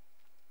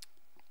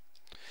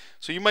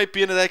 So you might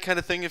be into that kind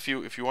of thing if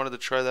you wanted to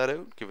try that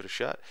out. Give it a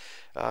shot.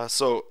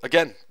 So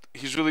again,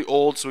 he's really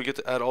old, so we get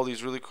to add all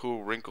these really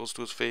cool wrinkles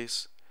to his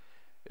face.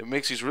 It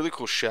makes these really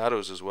cool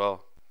shadows as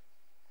well.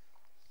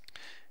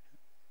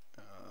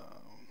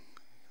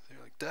 There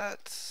like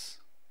that.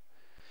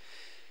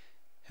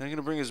 And I'm going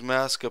to bring his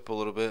mask up a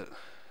little bit,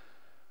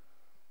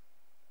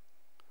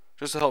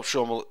 just to help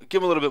show him,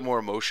 give him a little bit more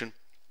emotion.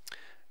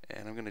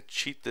 And I'm going to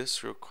cheat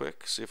this real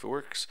quick, see if it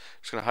works.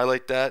 Just going to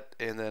highlight that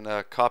and then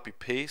copy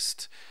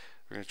paste.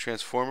 We're going to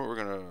transform it. We're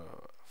going to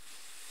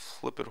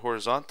flip it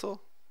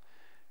horizontal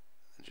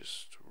and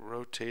just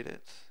rotate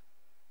it.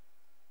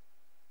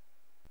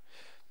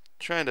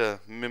 Trying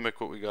to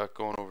mimic what we got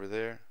going over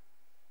there.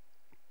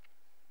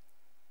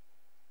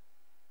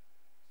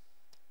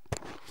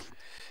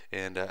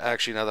 And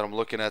actually, now that I'm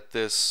looking at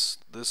this,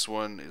 this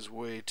one is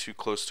way too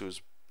close to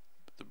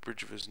the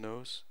bridge of his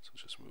nose. So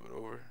just move it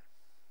over.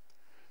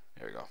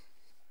 There we go.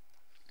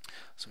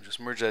 So just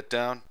merge that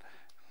down,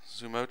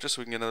 zoom out just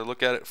so we can get another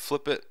look at it,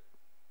 flip it.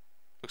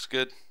 Looks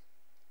good.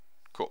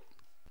 Cool.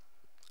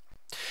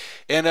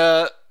 And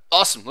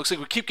awesome. Looks like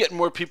we keep getting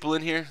more people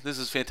in here. This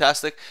is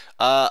fantastic.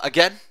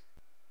 Again,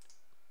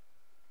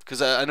 because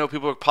I know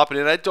people are popping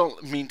in. I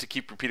don't mean to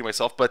keep repeating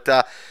myself, but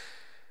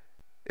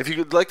if you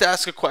would like to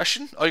ask a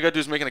question, all you got to do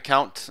is make an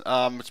account.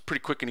 It's pretty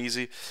quick and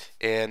easy.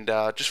 And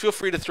just feel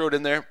free to throw it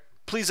in there.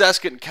 Please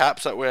ask it in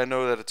caps. That way I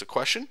know that it's a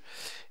question.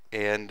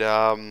 And so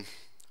I'm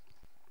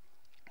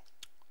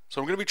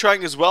going to be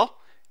trying as well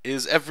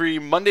is every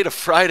Monday to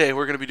Friday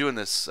we're going to be doing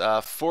this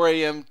 4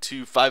 a.m.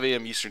 to 5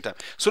 a.m. Eastern time.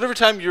 So whatever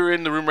time you're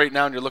in the room right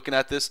now and you're looking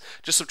at this,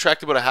 just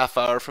subtract about a half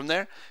hour from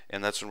there,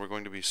 and that's when we're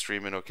going to be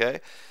streaming,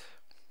 okay?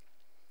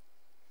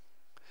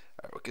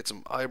 All right, we'll get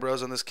some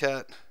eyebrows on this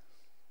cat.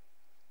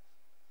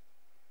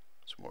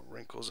 Some more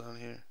wrinkles on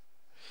here.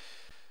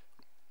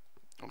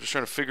 I'm just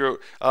trying to figure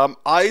out.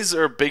 Eyes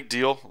are a big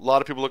deal. A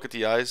lot of people look at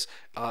the eyes.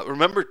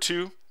 Remember,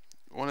 too,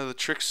 one of the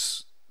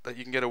tricks that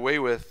you can get away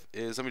with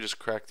is, let me just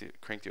crank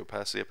the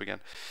opacity up again.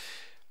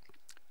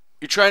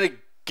 You're trying to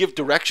give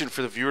direction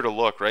for the viewer to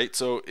look, right?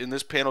 So in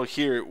this panel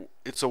here,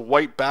 it's a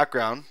white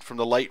background from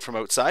the light from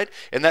outside,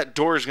 and that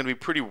door is going to be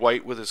pretty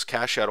white with his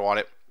cast shadow on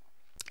it.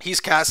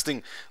 He's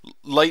casting,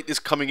 light is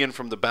coming in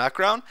from the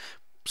background,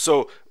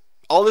 so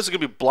all this is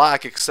going to be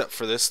black except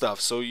for this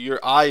stuff. So your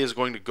eye is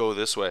going to go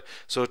this way.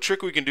 So a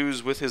trick we can do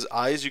is with his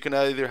eyes, you can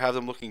either have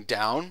them looking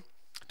down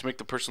to make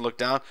the person look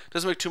down.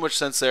 Doesn't make too much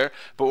sense there,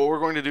 but what we're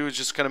going to do is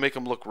just kind of make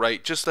them look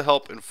right, just to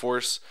help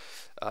reinforce,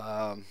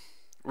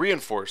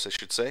 I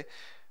should say,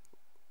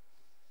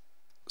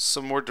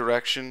 some more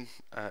direction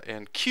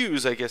and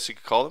cues, I guess you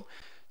could call them,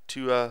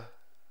 to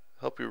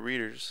help your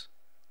readers.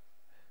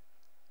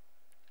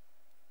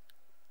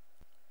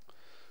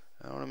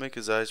 I want to make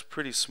his eyes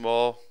pretty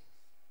small.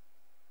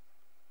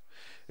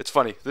 It's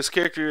funny. This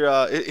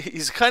character,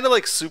 he's kind of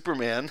like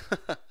Superman,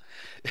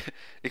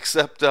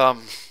 except kind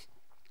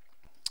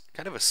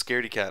of a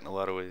scaredy cat in a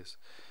lot of ways.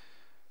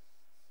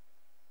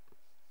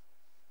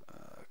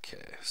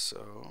 Okay,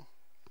 so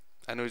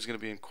I know he's going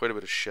to be in quite a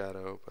bit of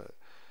shadow, but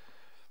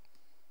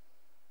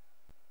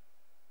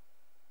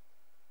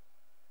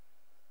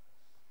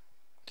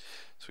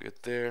so we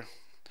get there.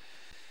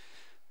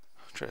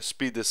 Try to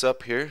speed this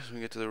up here so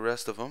we get to the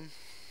rest of them.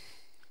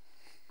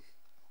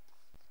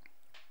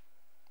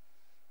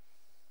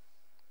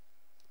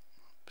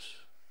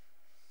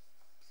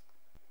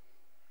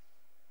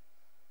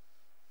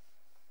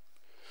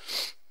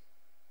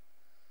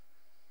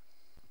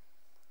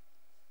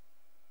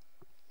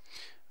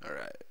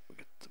 Alright, we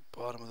get the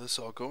bottom of this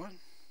all going.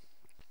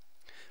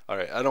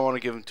 Alright, I don't want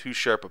to give him too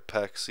sharp a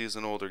pecs. He's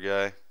an older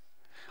guy.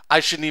 I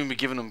shouldn't even be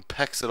giving him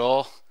pecs at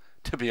all,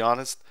 to be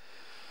honest.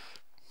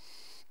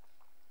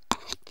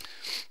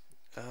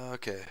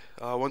 Okay,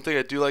 one thing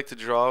I do like to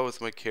draw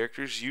with my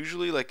characters,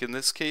 usually, like in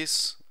this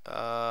case,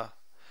 I'll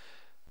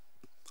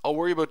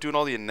worry about doing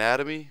all the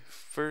anatomy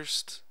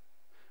first.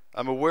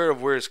 I'm aware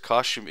of where his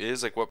costume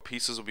is, like what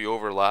pieces will be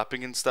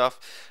overlapping and stuff.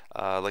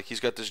 Like he's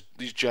got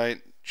these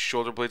giant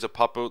shoulder blades that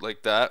pop out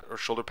like that, or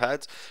shoulder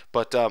pads.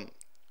 But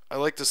I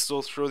like to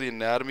still throw the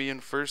anatomy in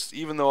first,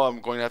 even though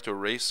I'm going to have to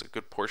erase a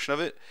good portion of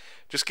it.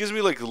 Just gives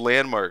me like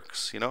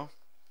landmarks, you know.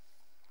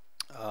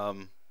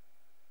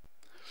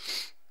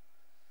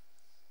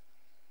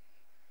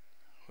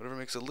 Whatever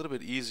makes it a little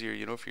bit easier,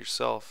 you know, for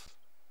yourself.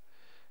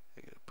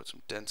 You gotta put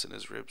some dents in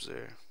his ribs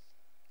there.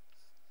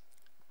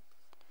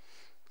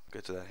 I'll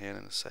get to that hand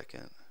in a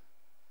second.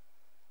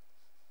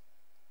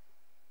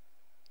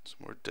 Some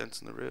more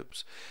dents in the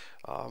ribs.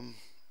 I'll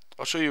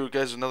show you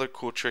guys another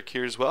cool trick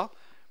here as well,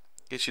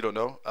 in case you don't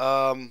know.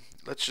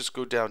 Let's just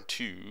go down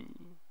to...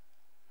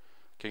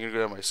 Okay, I'm gonna go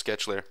down my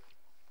sketch layer.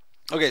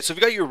 Okay, so if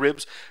you got your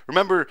ribs,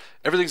 remember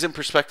everything's in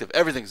perspective.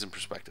 Everything's in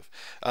perspective.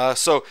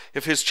 So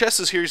if his chest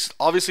is here, he's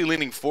obviously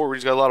leaning forward.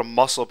 He's got a lot of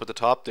muscle up at the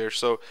top there.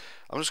 So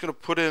I'm just going to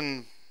put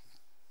in,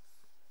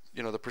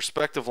 you know, the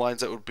perspective lines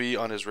that would be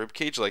on his rib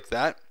cage like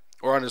that,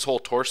 or on his whole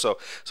torso.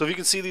 So if you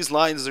can see these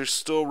lines, they're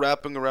still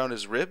wrapping around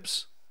his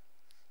ribs.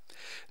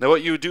 Now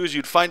what you would do is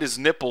you'd find his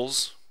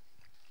nipples,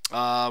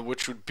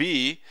 which would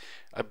be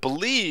I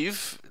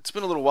believe it's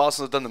been a little while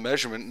since I've done the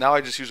measurement. Now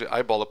I just usually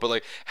eyeball it, but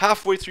like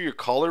halfway through your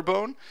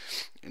collarbone,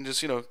 and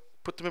just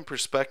put them in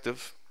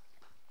perspective.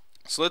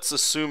 So let's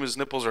assume his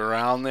nipples are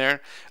around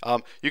there.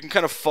 You can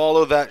kind of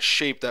follow that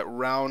shape, that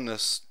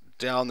roundness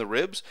down the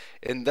ribs,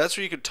 and that's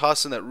where you could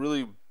toss in that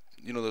really,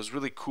 those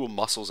really cool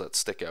muscles that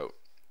stick out.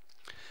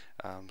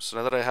 So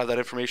now that I have that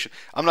information,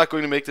 I'm not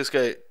going to make this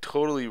guy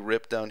totally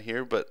ripped down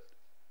here, but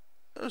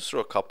I'll just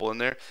throw a couple in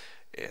there.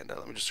 And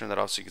let me just turn that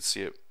off so you can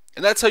see it.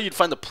 And that's how you'd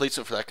find the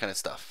placement for that kind of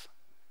stuff.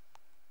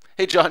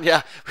 Hey, John,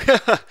 yeah.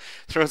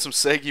 Throwing some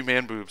saggy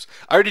man boobs.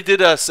 I already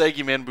did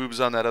saggy man boobs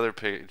on that other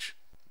page.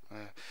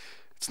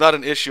 It's not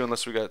an issue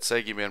unless we got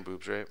saggy man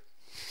boobs, right?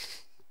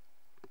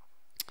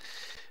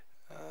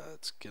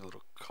 Let's get a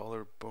little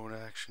collarbone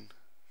action.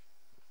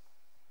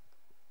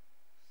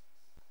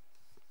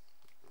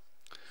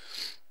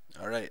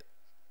 All right,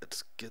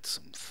 let's get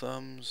some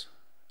thumbs.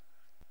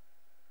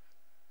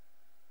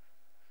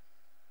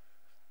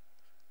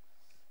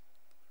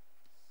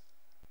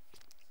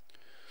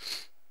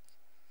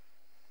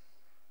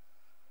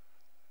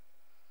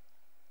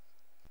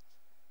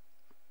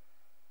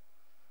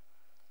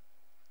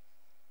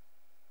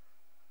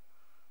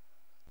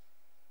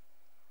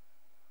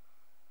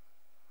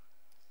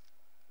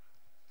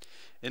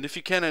 And if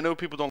you can, I know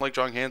people don't like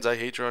drawing hands. I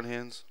hate drawing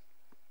hands.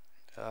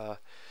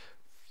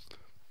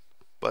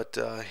 But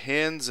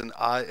hands and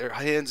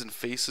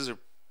faces are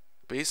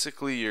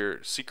basically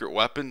your secret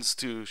weapons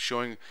to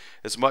showing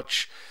as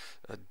much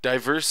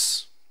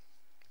diverse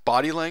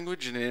body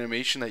language and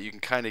animation that you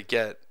can kind of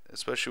get,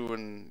 especially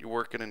when you're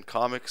working in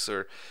comics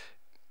or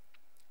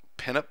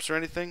pinups or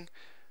anything.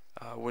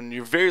 When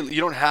you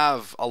don't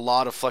have a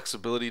lot of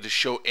flexibility to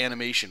show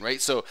animation,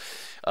 right? So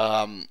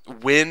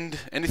wind,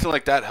 anything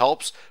like that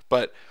helps,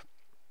 but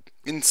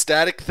in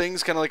static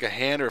things, kind of like a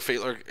hand or a face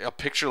or a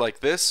picture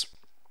like this,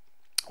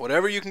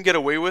 whatever you can get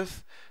away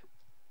with,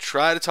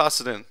 try to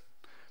toss it in. At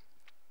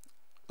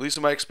least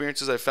in my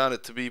experiences, I found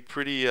it to be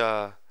pretty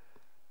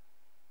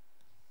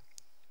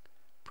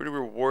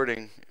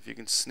rewarding if you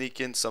can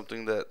sneak in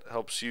something that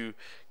helps you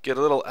get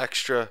a little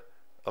extra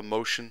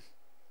emotion.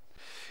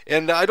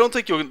 And I don't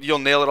think you'll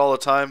nail it all the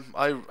time.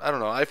 I don't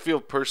know. I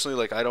feel personally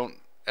like I don't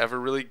ever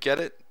really get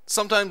it.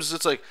 Sometimes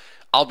it's like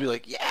I'll be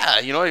like, yeah,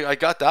 I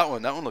got that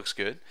one. That one looks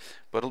good.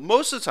 But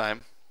most of the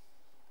time,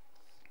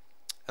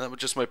 and that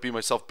just might be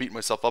myself beating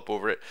myself up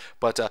over it,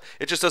 but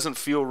it just doesn't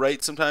feel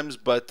right sometimes.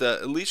 But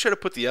at least try to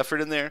put the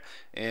effort in there.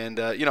 And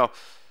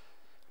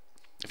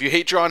if you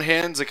hate drawing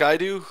hands like I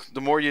do,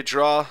 the more you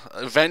draw,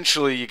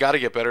 eventually you got to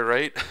get better,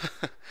 right?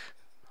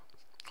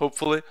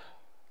 Hopefully.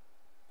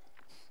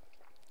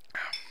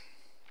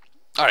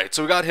 Alright,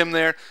 so we got him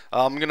there.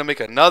 I'm going to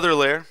make another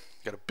layer.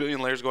 Got a billion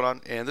layers going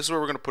on. And this is where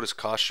we're going to put his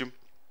costume.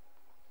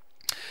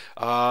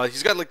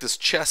 He's got like this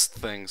chest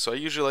thing, so I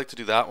usually like to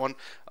do that one.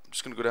 I'm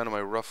just going to go down to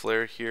my rough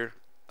layer here.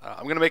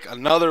 I'm going to make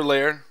another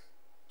layer.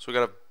 So we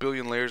got a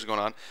billion layers going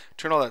on.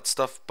 Turn all that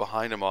stuff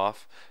behind him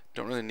off.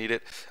 Don't really need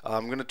it.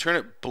 I'm going to turn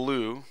it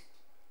blue.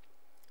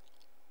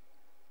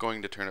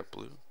 Going to turn it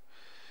blue.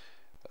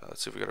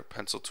 Let's see if we got a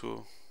pencil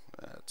tool.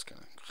 It's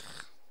kind of.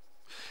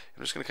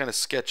 I'm just going to kind of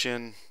sketch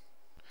in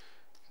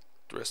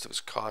the rest of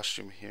his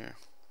costume here.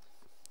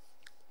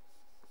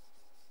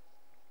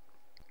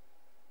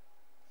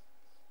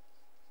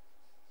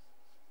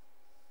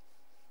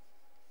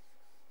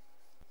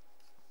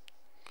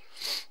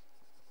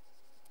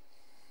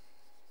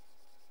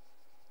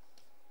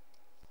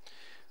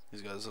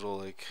 He's got his little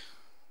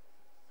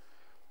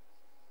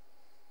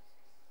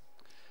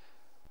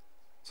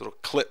little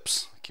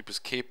clips keep his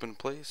cape in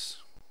place.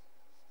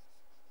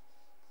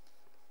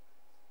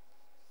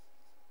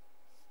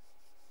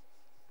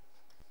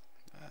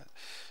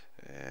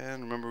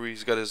 And remember,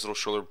 he's got his little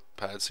shoulder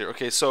pads here.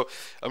 Okay, so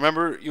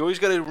remember, you always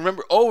got to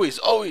remember,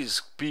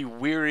 always be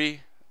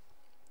weary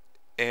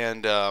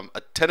and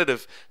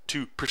attentive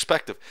to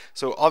perspective.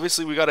 So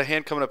obviously we got a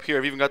hand coming up here.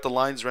 I've even got the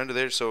lines rendered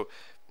there, so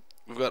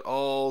we've got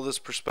all this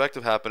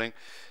perspective happening.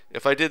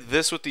 If I did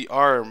this with the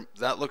arm,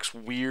 that looks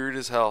weird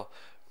as hell.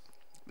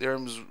 The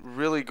arm's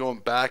really going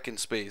back in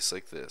space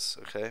like this,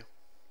 okay?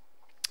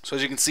 So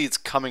as you can see, it's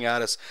coming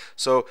at us.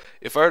 So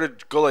if I were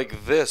to go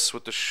like this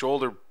with the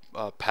shoulder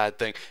pad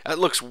thing, that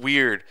looks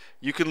weird.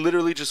 You can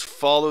literally just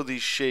follow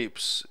these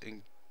shapes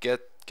and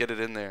get it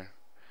in there.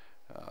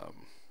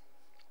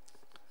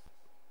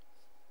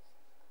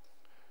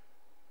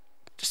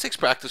 Just takes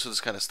practice with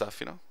this kind of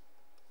stuff,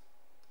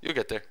 You'll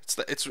get there.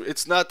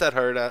 It's not that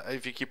hard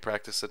if you keep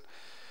practicing.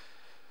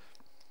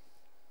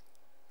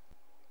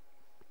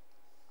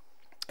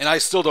 And I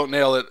still don't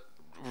nail it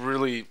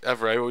really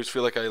ever. I always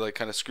feel like I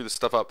kind of screw this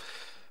stuff up.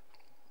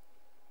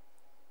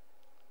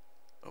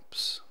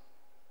 Oops.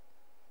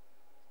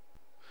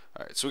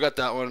 Alright, so we got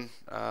that one.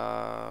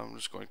 I'm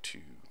just going to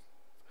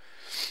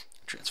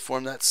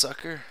transform that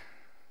sucker.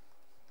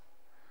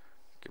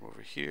 Get him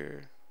over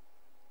here.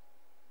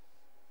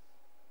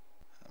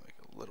 I'll make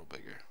it a little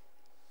bigger.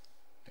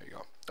 There you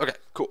go. Okay,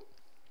 cool.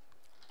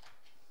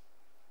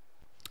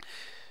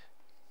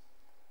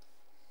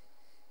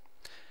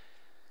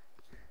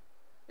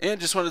 And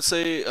just wanted to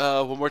say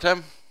one more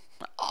time.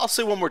 I'll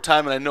say one more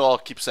time, and I know I'll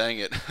keep saying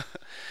it.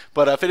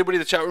 But if anybody in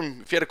the chat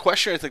room, if you had a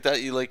question or anything like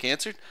that you like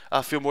answered,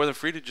 feel more than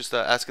free to just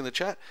ask in the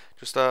chat.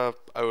 Just I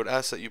would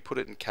ask that you put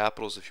it in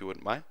capitals if you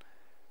wouldn't mind,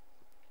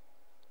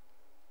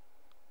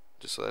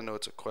 just so I know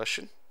it's a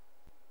question.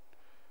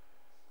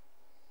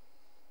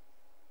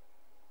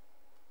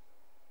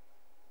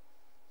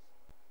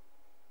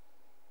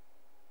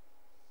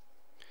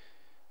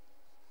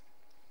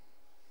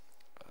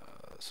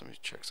 So let me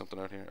check something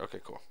out here. Okay,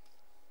 cool.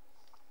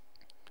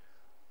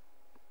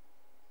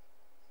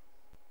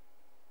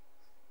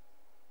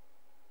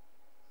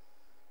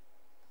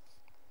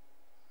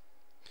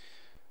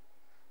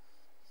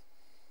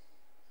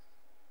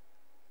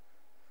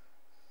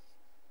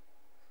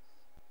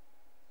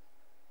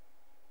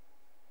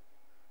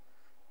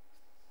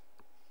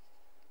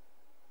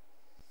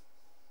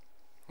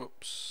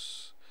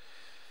 Whoops.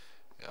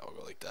 Yeah, we'll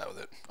go like that with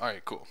it. All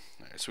right, cool.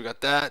 All right, so we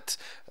got that.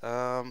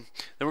 Then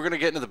we're gonna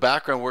get into the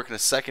background work in a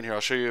second here. I'll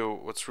show you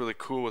what's really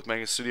cool with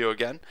Manga Studio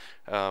again,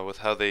 with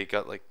how they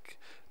got like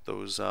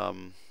those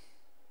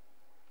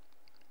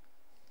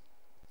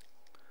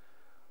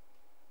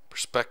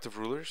perspective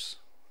rulers.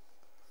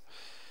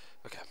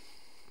 Okay.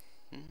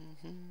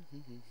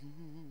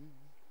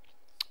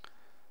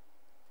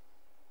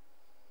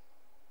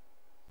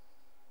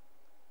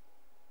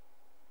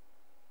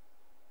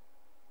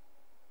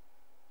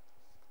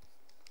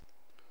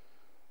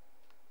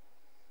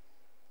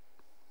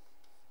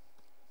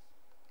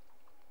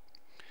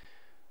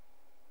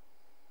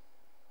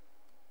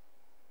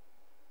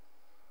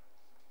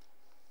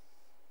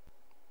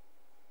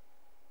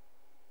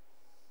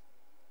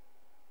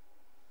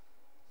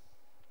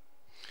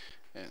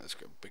 And let's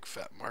grab a big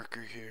fat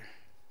marker here.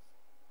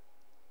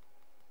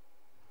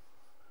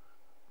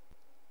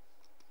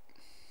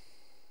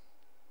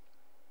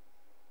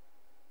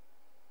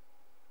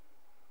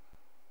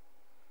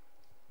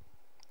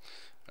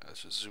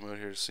 Let's just zoom out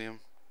here to see him.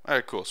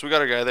 Alright, cool. So we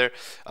got our guy there.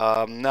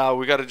 Now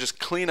we got to just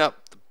clean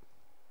up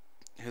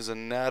his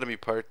anatomy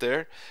part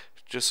there,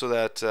 just so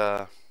that,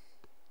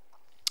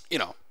 you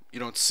know, you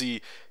don't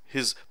see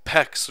his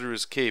pecs through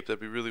his cape.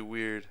 That'd be really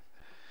weird.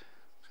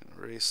 Just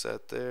gonna erase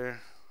that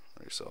there.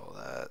 Erase all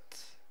that.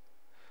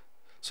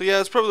 So yeah,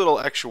 it's probably a little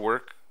extra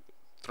work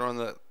throwing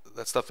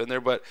that stuff in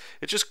there, but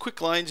it's just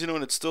quick lines, you know,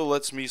 and it still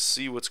lets me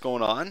see what's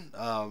going on.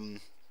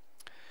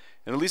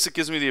 And at least it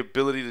gives me the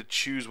ability to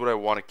choose what I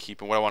want to keep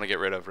and what I want to get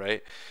rid of,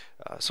 right?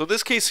 So in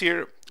this case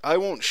here, I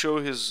won't show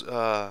his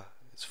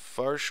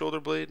far shoulder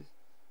blade,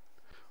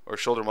 or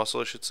shoulder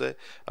muscle, I should say,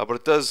 but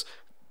it does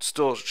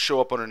still show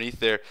up underneath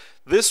there.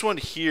 This one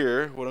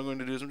here, what I'm going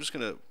to do is I'm just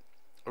going to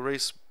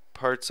erase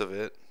parts of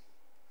it.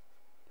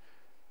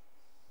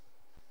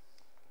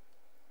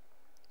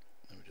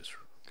 Let me just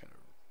kind of,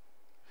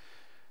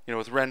 you know,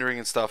 with rendering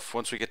and stuff,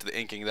 once we get to the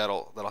inking,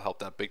 that'll help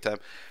that big time.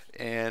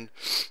 And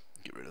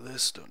get rid of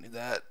this, don't need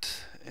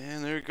that.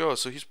 And there you go.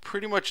 So he's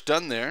pretty much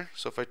done there.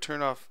 So if I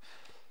turn off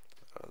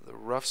the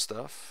rough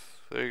stuff,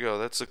 there you go.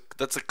 That's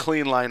a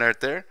clean line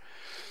art there.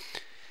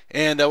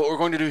 And what we're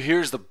going to do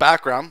here is the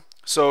background.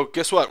 So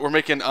guess what? We're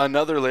making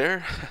another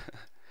layer.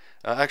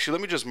 Actually,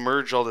 let me just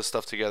merge all this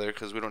stuff together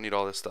because we don't need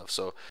all this stuff.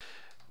 So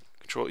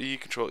Control E,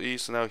 Control E.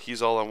 So now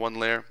he's all on one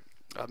layer.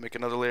 Make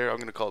another layer. I'm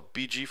going to call it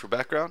BG for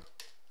background.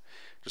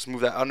 Just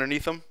move that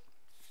underneath him.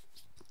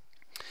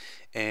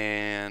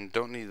 And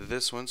don't need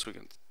this one, so we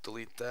can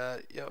delete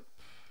that. Yep.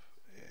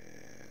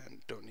 And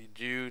don't need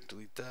you.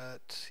 Delete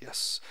that.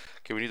 Yes.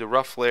 Okay, we need the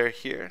rough layer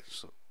here.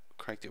 So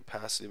crank the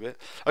opacity a bit.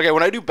 Okay,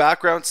 when I do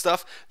background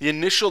stuff, the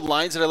initial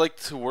lines that I like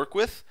to work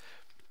with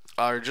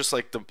are just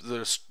like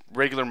the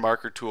regular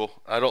marker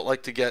tool. I don't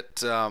like to get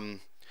too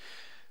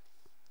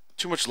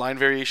much line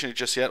variation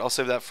just yet. I'll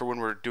save that for when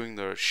we're doing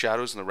the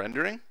shadows and the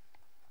rendering.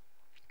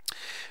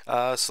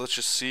 So let's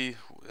just see.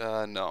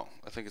 No,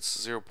 I think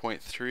it's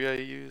 0.3 I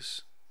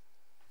use.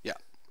 Yeah.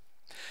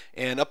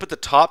 And up at the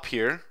top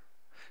here,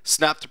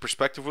 snap to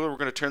perspective ruler. We're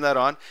going to turn that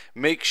on.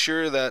 Make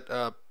sure that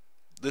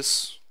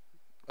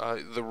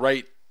the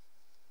right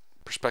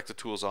perspective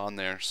tool is on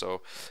there.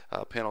 So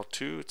panel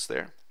 2, it's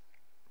there.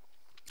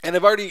 And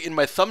I've already, in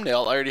my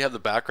thumbnail, I already have the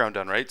background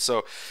done, right?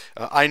 So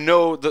I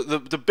know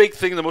the big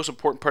thing, the most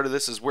important part of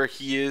this is where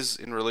he is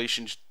in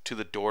relation to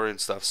the door and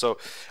stuff. So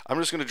I'm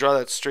just going to draw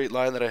that straight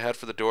line that I had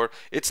for the door.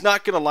 It's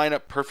not going to line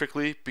up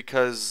perfectly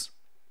because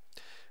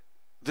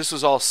this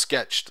was all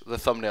sketched, the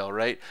thumbnail,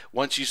 right?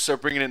 Once you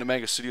start bringing it into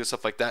Manga Studio,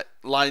 stuff like that,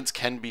 lines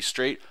can be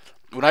straight.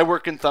 When I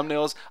work in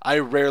thumbnails, I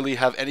rarely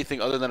have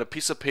anything other than a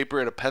piece of paper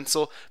and a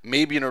pencil,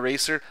 maybe an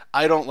eraser.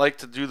 I don't like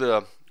to do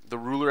the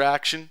ruler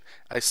action.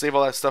 I save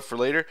all that stuff for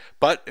later,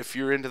 but if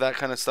you're into that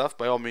kind of stuff,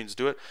 by all means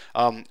do it.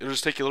 It'll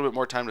just take you a little bit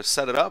more time to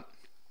set it up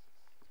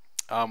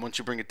once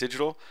you bring it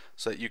digital,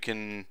 so that you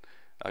can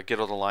get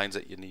all the lines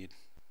that you need.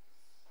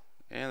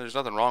 And there's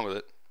nothing wrong with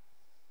it,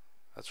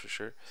 that's for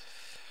sure.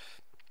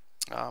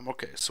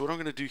 Okay, so what I'm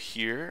going to do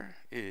here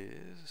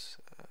is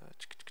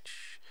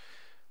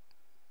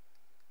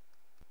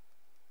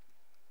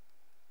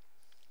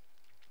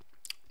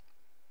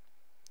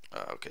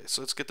okay,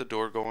 so let's get the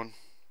door going.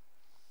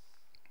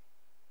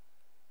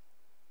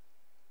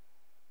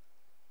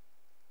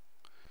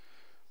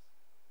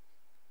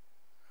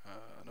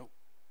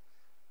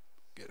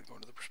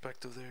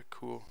 reflective there.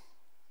 Cool.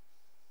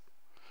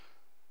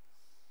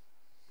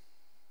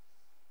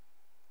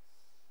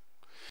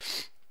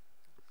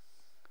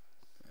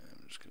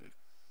 I'm just gonna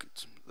get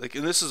some, like,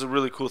 and this is a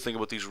really cool thing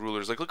about these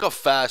rulers. Like, look how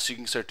fast you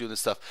can start doing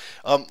this stuff.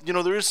 You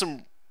know, there is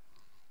some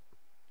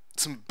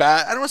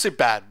bad. I don't want to say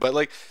bad, but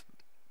like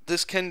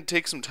this can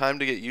take some time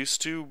to get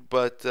used to.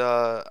 But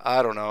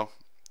I don't know.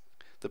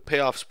 The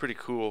payoff's pretty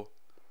cool.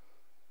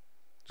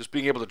 Just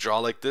being able to draw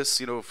like this,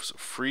 you know,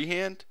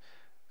 freehand,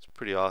 it's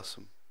pretty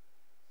awesome.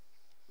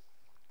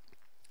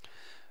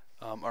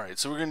 Alright,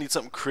 so we're going to need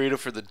something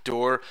creative for the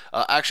door.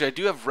 Actually, I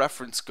do have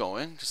reference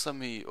going. Just let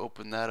me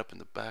open that up in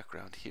the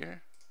background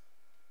here.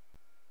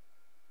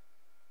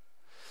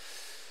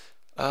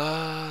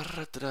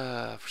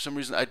 For some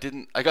reason,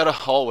 I got a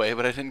hallway,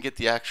 but I didn't get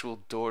the actual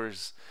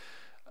doors.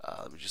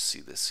 Let me just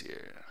see this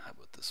here. How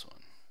about this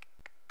one?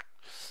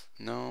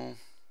 No.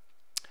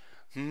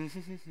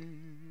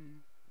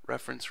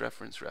 Reference. Where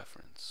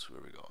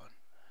are we going?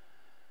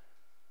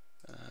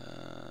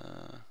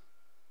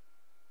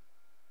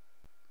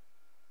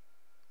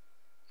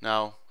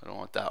 No, I don't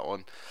want that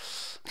one.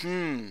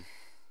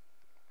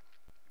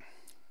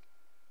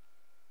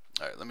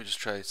 Alright, let me just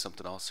try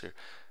something else here.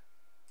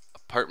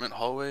 Apartment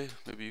hallway.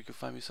 Maybe you could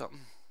find me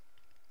something.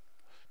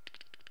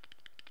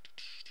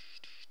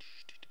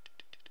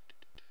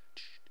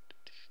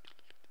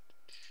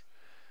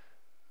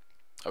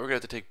 Oh, we're gonna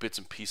have to take bits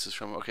and pieces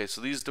from it. Okay, so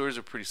these doors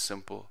are pretty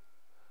simple.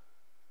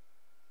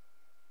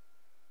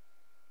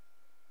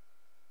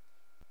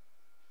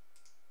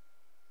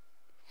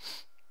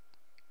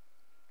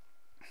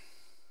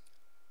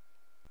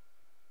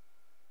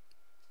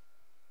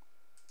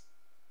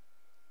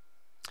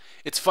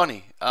 It's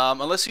funny,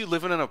 unless you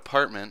live in an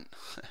apartment,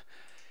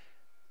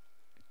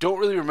 don't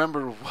really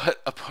remember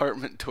what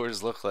apartment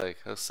doors look like.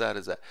 How sad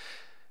is that?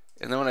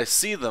 And then when I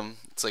see them,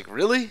 it's like,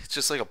 really? It's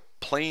just like a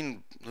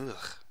plain,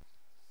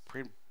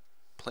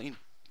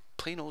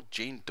 plain old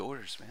Jane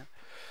doors, man.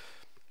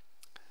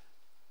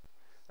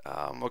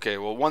 Okay,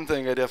 well, one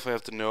thing I definitely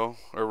have to know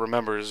or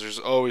remember is there's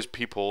always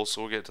peepholes,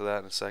 so we'll get to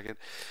that in a second.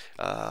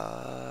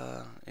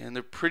 And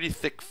they're pretty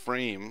thick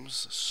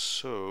frames,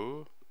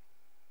 so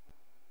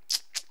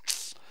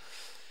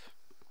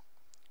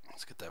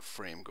let's get that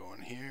frame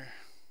going here.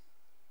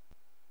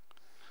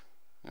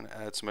 I'm going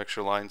to add some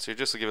extra lines here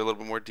just to give it a little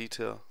bit more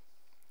detail.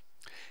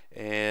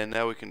 And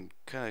now we can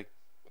kind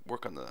of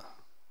work on the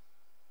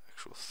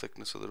actual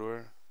thickness of the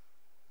door.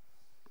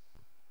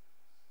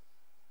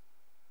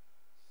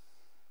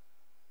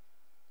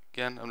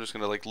 Again, I'm just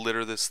going to like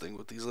litter this thing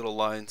with these little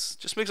lines.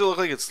 Just makes it look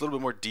like it's a little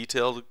bit more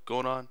detailed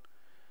going on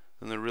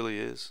than there really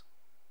is.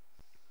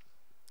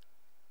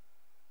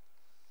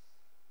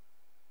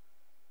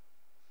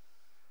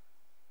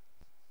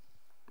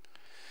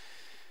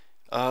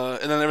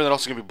 And then everything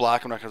else is going to be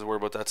black. I'm not going to worry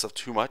about that stuff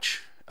too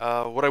much.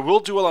 What I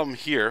will do while I'm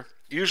here,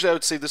 usually I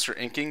would save this for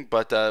inking,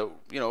 but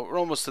you know, we're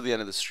almost to the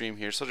end of the stream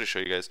here, so I'll just show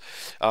you guys.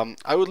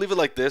 I would leave it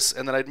like this,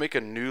 and then I'd make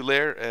a new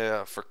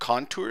layer for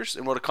contours.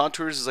 And what a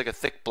contours is like a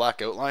thick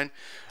black outline.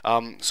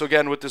 So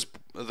again, with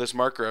this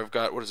marker, I've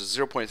got, what is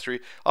it, 0.3.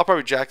 I'll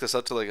probably jack this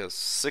up to like a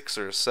 6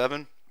 or a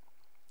 7,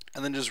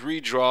 and then just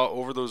redraw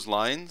over those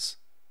lines,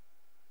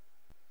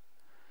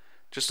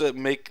 just to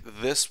make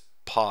this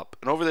pop.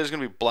 And over there's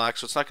going to be black,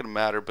 so it's not going to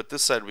matter, but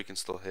this side we can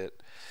still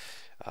hit.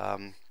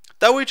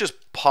 That way it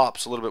just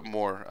pops a little bit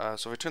more.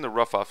 So if I turn the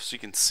rough off so you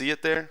can see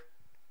it there.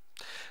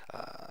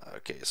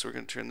 Okay, so we're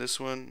going to turn this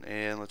one,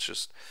 and let's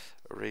just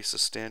erase the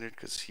standard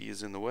because he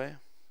is in the way.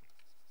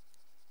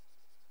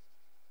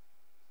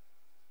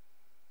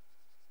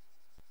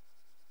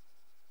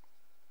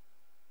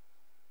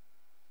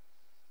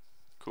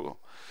 Cool.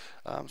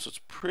 So it's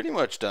pretty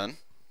much done.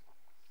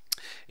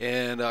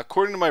 And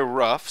according to my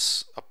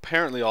roughs,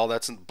 apparently all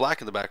that's in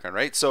black in the background,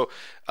 right? So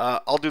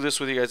I'll do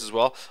this with you guys as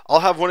well. I'll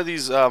have one of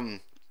these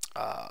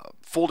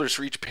folders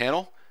for each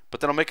panel, but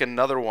then I'll make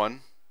another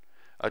one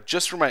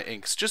just for my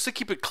inks, just to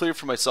keep it clear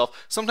for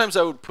myself. Sometimes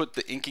I would put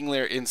the inking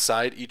layer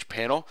inside each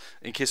panel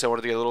in case I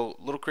wanted to get a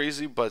little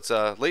crazy, but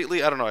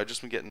lately, I don't know, I've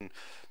just been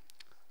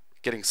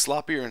getting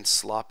sloppier and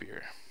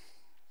sloppier.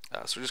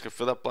 So we're just gonna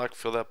fill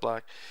that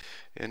black,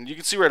 and you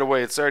can see right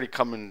away it's already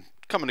coming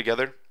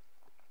together.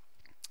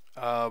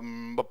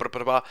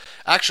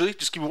 Actually,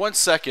 just give me 1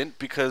 second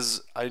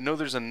because I know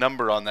there's a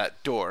number on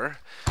that door.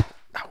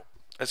 Ow.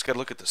 I just gotta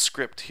look at the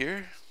script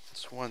here.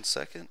 Just 1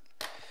 second.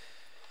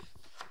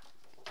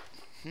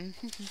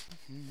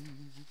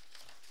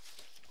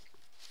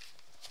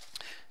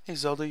 Hey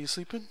Zelda, you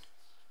sleeping?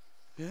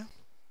 Yeah?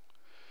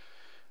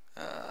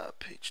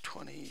 Page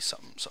 20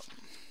 something.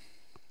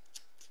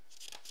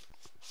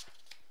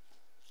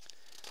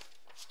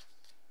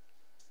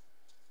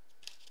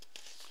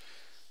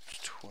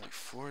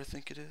 24, I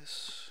think it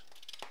is.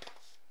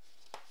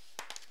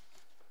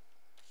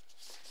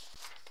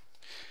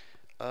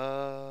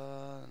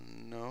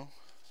 No.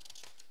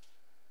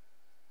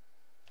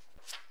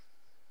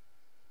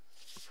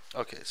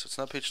 Okay, so it's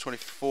not page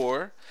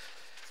 24.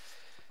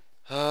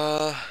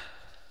 Okay,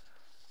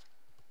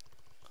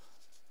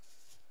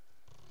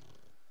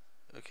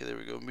 there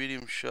we go.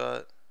 Medium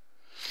shot.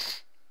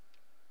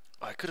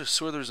 could have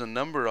swore there's a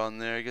number on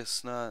there. I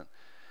guess not.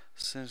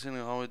 Same thing,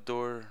 the hallway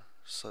door,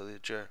 slightly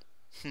ajar.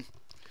 I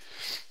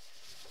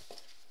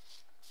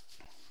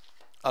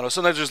don't know,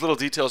 sometimes there's little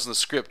details in the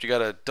script you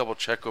gotta double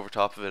check over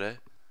top of it,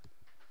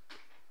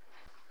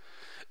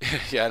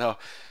 eh? Yeah, I know.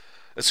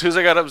 As soon as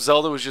I got up,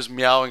 Zelda was just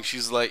meowing.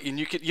 She's like, and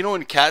you know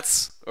when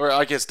cats, or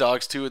I guess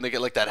dogs too, and they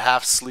get like that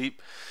half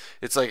sleep,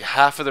 it's like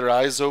half of their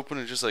eyes open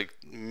and just like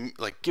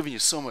giving you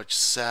so much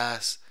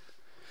sass.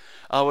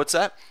 What's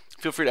that?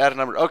 Feel free to add a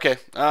number. Okay.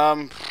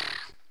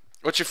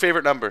 What's your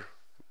favorite number?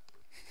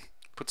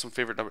 Put some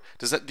favorite number.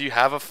 Do you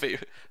have a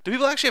favorite? Do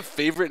people actually have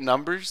favorite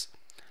numbers?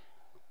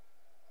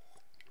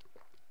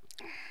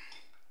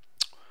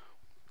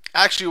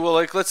 Actually, well,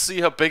 like, let's see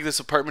how big this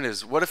apartment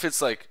is. What if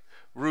it's like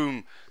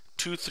room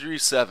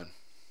 237?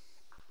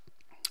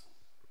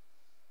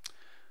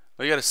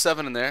 Well, you got a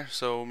 7 in there,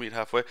 so we'll meet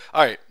halfway.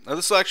 All right, now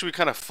this will actually be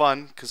kind of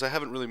fun because I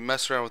haven't really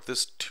messed around with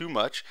this too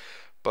much,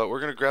 but we're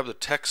gonna grab the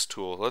text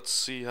tool. Let's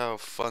see how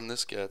fun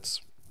this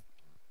gets.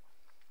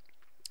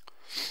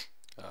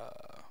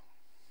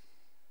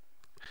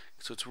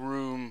 So it's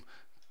room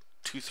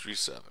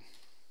 237.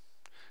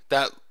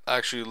 That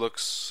actually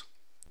looks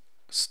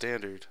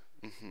standard.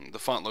 The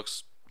font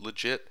looks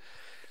legit.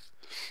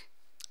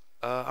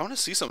 I want to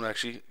see something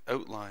actually.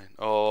 Outline.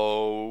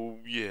 Oh,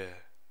 yeah.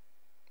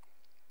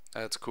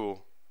 That's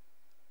cool.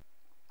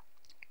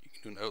 You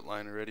can do an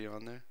outline already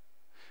on there.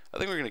 I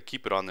think we're going to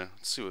keep it on there.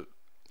 Let's see what.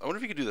 I wonder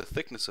if you could do the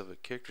thickness of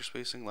it. Character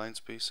spacing, line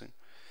spacing.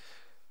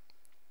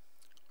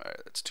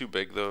 Alright, that's too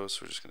big though,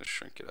 so we're just going to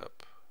shrink it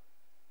up.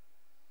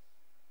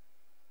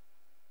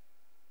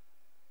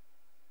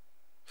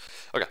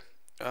 Okay.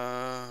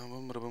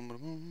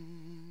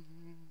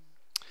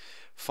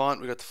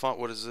 Font, we got the font.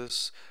 What is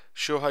this?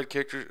 Show hide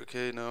character.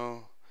 Okay,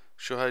 no.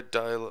 Show hide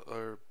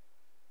dialogue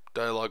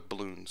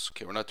balloons.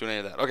 Okay, we're not doing any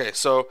of that. Okay,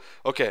 so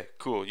okay,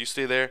 cool. You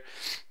stay there.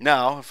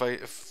 Now, if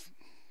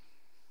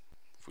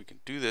we can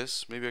do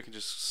this, maybe I can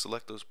just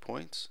select those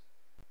points.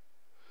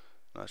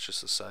 No, that's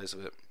just the size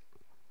of it.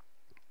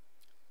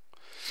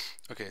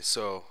 Okay,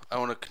 so I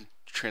want to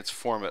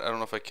transform it. I don't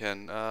know if I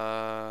can.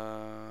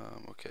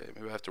 Okay,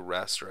 maybe I have to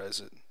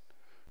rasterize it.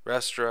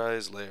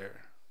 Rasterize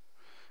layer.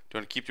 Do you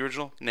want to keep the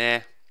original? Nah.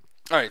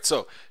 Alright,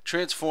 so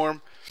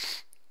transform.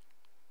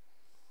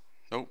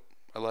 Nope,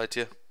 I lied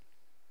to you.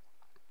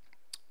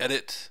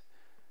 Edit.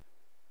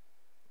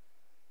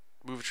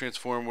 Move,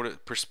 transform,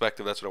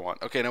 perspective, that's what I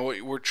want. Okay, now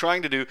what we're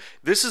trying to do,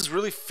 this is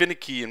really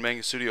finicky in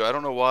Manga Studio. I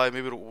don't know why,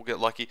 maybe we'll get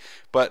lucky,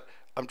 but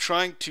I'm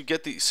trying to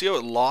get the, see how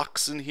it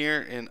locks in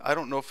here, and I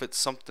don't know if it's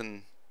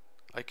something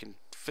I can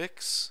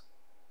fix.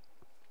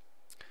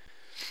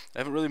 I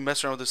haven't really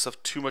messed around with this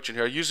stuff too much in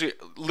here.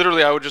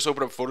 Literally, I would just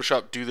open up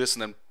Photoshop, do this,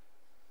 and then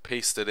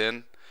paste it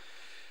in.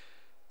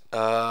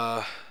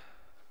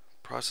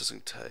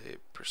 Processing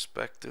type,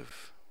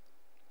 perspective.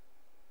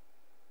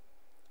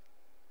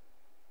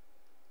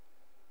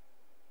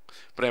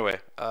 But anyway,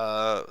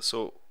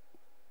 so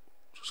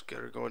just get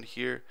her going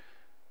here.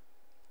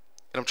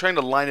 And I'm trying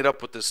to line it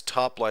up with this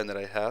top line that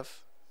I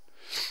have.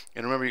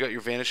 And remember, you got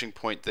your vanishing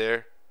point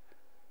there.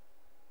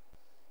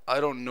 I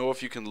don't know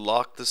if you can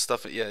lock this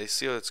stuff. Yeah, you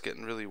see how it's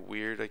getting really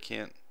weird? I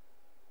can't.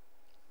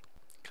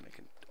 Can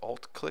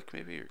alt click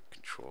maybe, or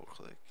control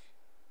click?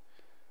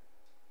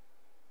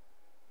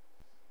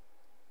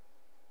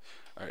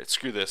 Alright,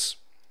 screw this.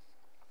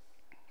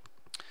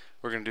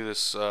 We're going to do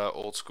this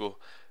old school.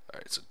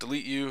 Alright, so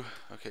delete you.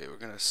 Okay, we're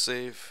going to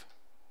save.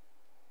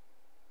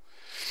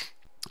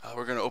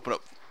 We're going to open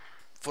up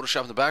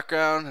Photoshop in the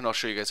background, and I'll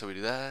show you guys how we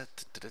do that.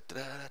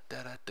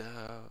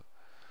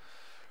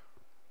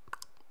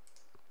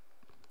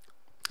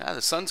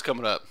 The sun's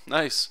coming up.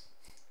 Nice.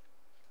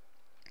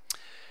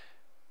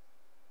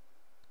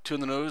 Two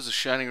in the nose, The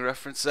Shining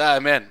reference.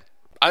 Man.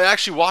 I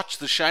actually watched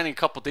The Shining a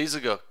couple days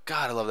ago.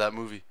 God, I love that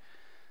movie.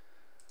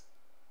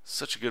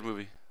 Such a good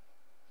movie.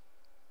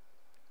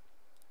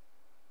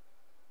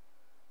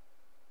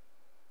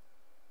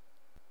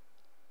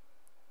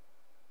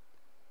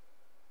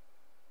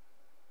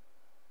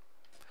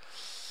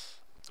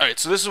 Alright,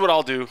 so this is what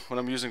I'll do when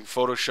I'm using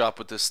Photoshop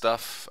with this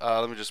stuff.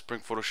 Let me just bring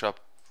Photoshop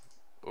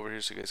over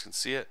here so you guys can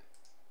see it.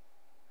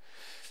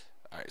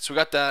 Alright, so we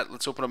got that.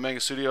 Let's open up Manga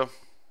Studio.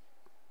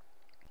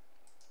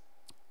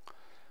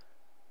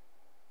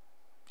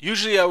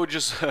 Usually I would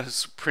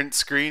just print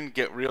screen,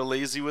 get real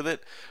lazy with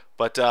it,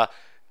 but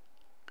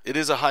it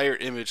is a higher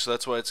image, so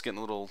that's why it's getting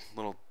a little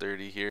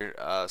dirty here.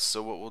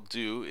 So what we'll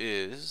do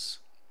is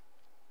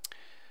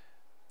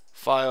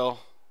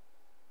File,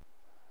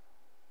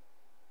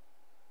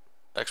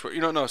 Export.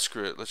 You don't know,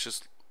 screw it. Let's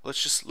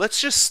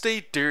just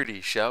stay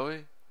dirty, shall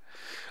we?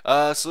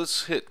 So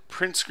let's hit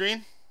print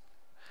screen,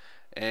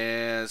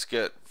 and let's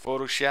get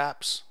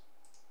Photoshops.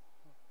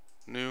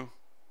 New.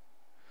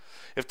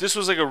 If this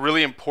was like a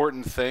really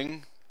important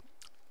thing,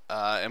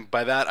 and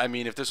by that I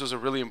mean if this was a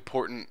really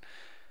important,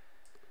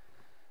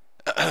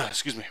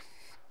 excuse me,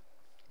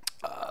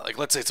 like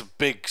let's say it's a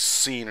big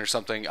scene or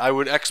something, I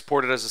would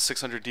export it as a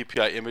 600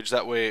 DPI image.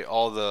 That way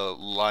all the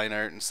line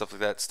art and stuff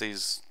like that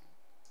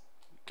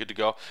good to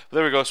go. But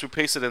there we go. So we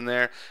paste it in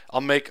there.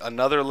 I'll make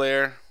another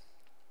layer.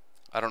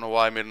 I don't know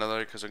why I made another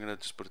layer, because I'm going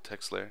to just put a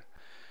text layer.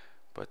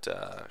 But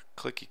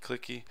clicky,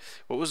 clicky.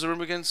 What was the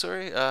room again?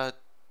 Sorry?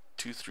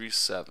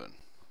 237.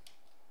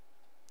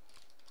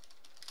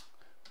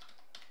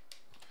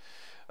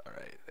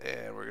 Alright,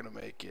 and we're going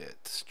to make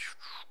it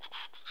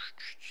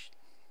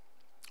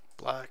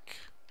black.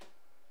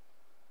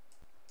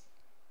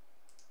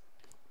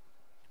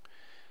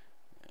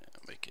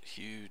 Make it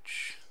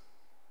huge.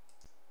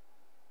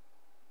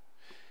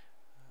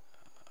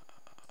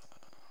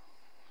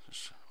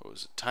 What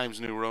was it? Times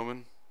New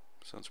Roman.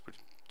 Sounds pretty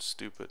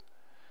stupid.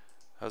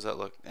 How's that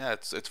look? Yeah,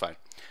 it's fine.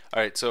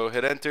 Alright, so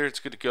hit enter. It's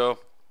good to go.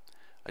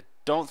 I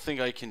don't think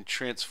I can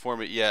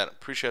transform it yet. I'm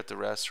pretty sure I have to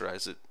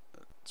rasterize it.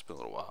 It's been a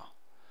little while.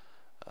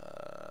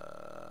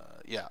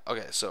 Yeah,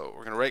 okay, so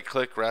we're going to right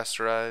click,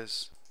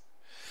 rasterize.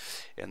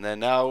 And then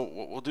now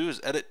what we'll do is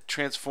edit,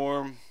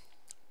 transform.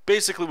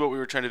 Basically what we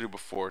were trying to do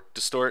before.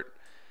 Distort.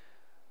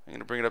 I'm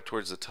going to bring it up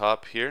towards the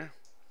top here.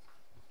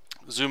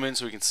 Zoom in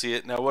so we can see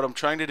it. Now what I'm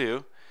trying to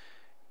do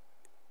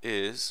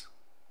is,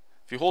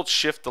 if you hold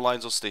shift, the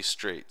lines will stay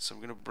straight. So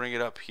I'm going to bring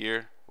it up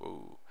here.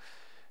 Whoa.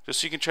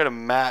 Just so you can try to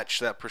match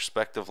that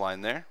perspective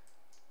line there.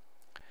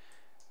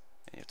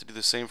 And you have to do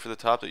the same for the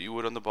top that you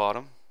would on the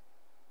bottom.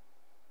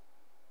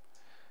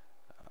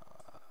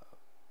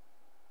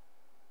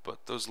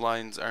 But those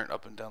lines aren't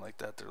up and down like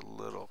that. They're a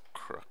little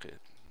crooked.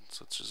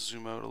 So let's just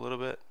zoom out a little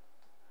bit.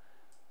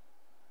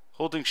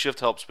 Holding shift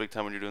helps big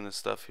time when you're doing this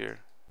stuff here.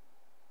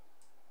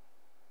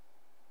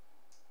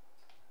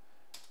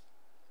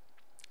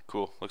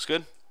 Cool. Looks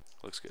good?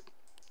 Looks good.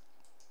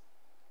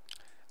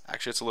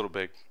 Actually, it's a little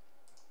big.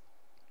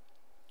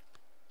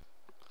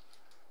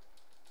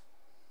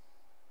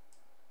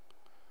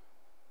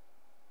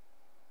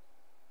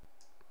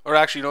 Or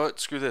actually, you know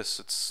what? Screw this.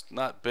 It's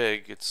not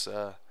big. It's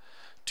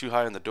too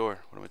high on the door.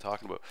 What am I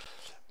talking about?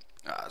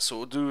 So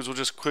what we'll do is we'll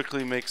just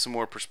quickly make some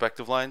more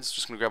perspective lines.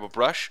 Just going to grab a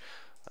brush.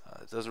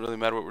 It doesn't really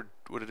matter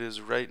what it is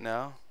right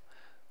now.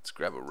 Let's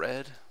grab a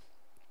red.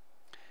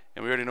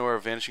 And we already know where our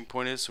vanishing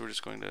point is, so we're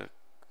just going to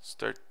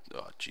start.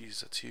 Oh,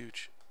 geez, that's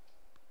huge.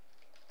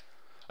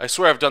 I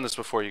swear I've done this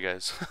before, you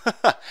guys.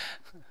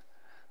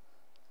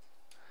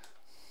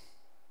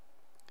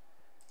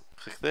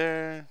 Click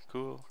there.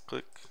 Cool.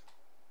 Click.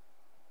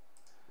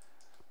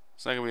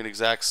 It's not going to be an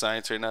exact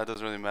science right now. It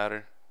doesn't really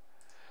matter.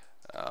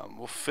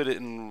 We'll fit it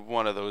in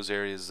one of those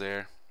areas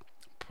there.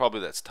 Probably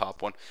that's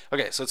top one.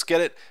 Okay, so let's get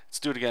it. Let's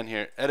do it again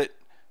here. Edit,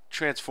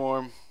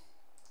 transform,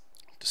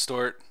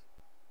 distort.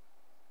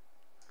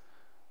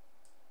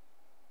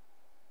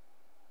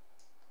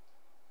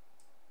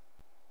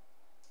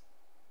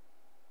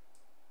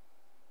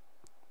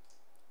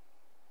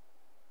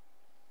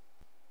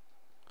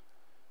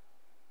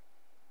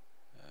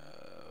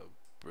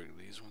 Bring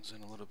these ones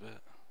in a little bit.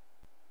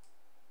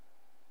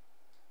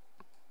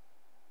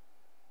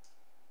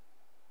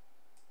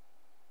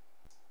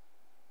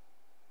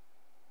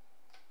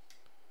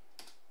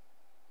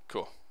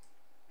 Cool.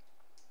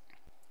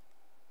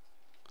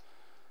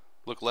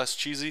 Look less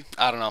cheesy?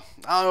 I don't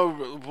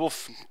know. We'll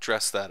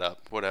dress that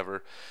up.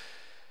 Whatever.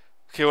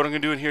 Okay, what I'm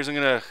going to do in here is I'm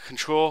going to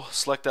control,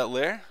 select that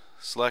layer.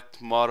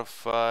 Select,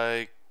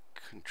 modify,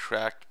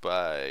 contract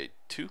by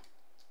 2. And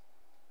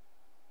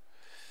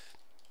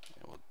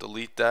we'll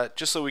delete that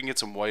just so we can get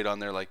some white on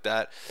there like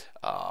that.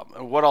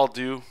 And what I'll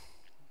do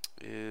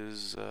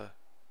is...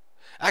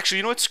 actually,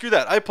 you know what? Screw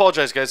that. I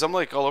apologize, guys. I'm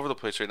like all over the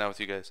place right now with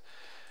you guys.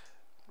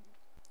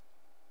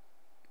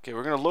 Okay,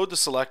 we're going to load the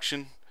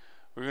selection.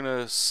 We're going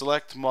to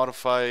select,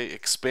 modify,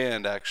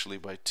 expand actually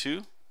by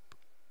 2.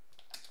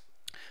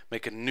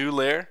 Make a new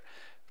layer.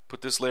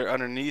 Put this layer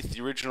underneath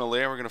the original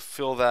layer. We're going to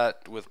fill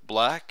that with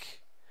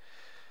black.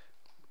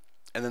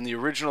 And then the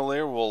original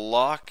layer will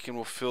lock and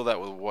we'll fill that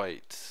with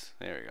white.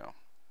 There we go.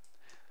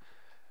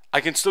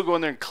 I can still go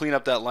in there and clean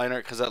up that line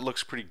art because that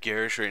looks pretty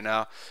garish right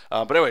now.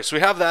 But anyway, so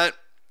we have that.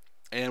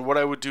 And what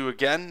I would do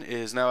again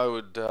is now I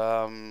would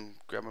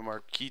grab my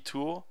marquee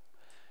tool.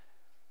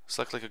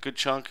 Select like a good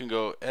chunk and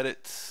go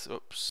edit.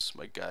 Oops,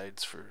 my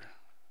guides for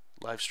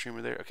live stream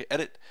are there. Okay,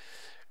 edit.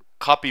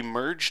 Copy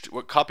merged.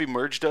 What copy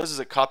merged does is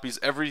it copies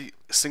every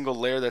single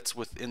layer that's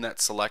within that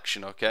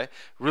selection. Okay,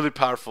 really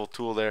powerful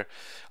tool there.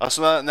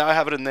 So now I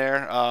have it in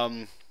there.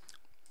 I'm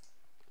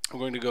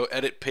going to go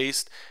edit,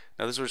 paste.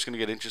 Now this is where it's going to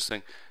get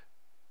interesting.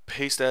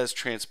 Paste as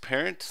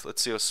transparent.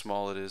 Let's see how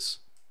small it is.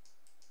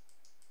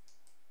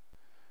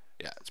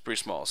 Yeah, it's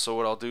pretty small. So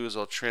what I'll do is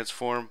I'll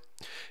transform.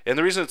 And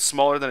the reason it's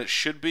smaller than it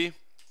should be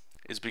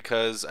is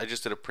because I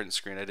just did a print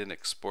screen. I didn't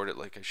export it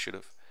like I should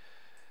have.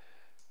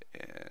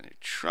 And you're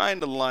trying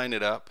to line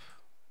it up.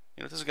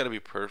 You know, it doesn't got to be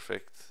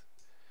perfect.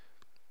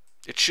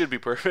 It should be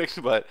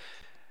perfect, but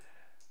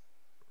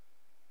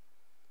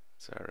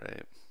it's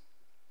alright.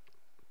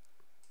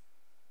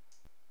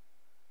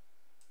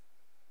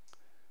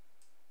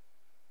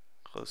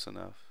 Close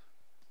enough.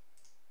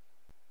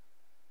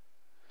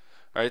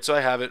 Alright, so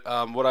I have it.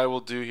 What I will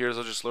do here is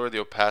I'll just lower the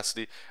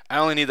opacity. I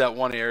only need that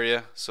one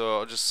area, so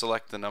I'll just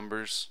select the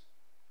numbers.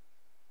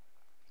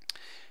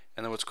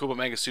 And then what's cool about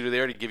Manga Studio, they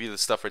already give you the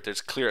stuff right there.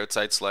 It's clear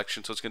outside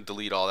selection, so it's going to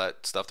delete all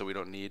that stuff that we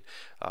don't need.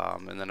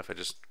 And then if I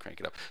just crank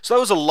it up. So that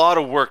was a lot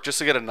of work just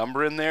to get a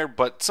number in there,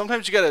 but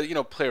sometimes you got to, you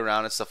know, play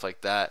around and stuff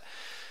like that.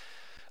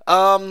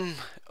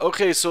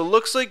 Okay, so it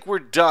looks like we're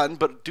done,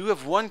 but do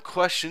have one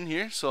question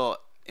here, so I'll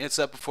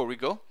answer that before we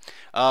go.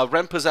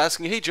 Rempa's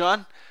asking, hey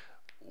John,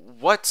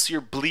 what's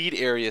your bleed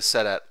area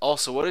set at?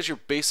 Also, what is your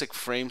basic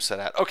frame set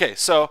at? Okay,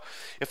 so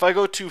if I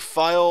go to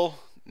File,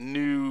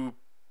 New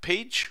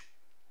Page,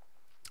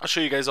 I'll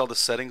show you guys all the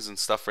settings and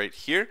stuff right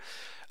here.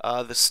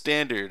 The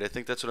standard, I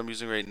think that's what I'm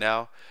using right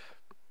now.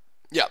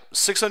 Yeah,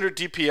 600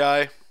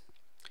 DPI.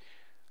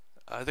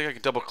 I think I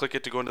can double click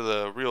it to go into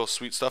the real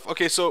sweet stuff.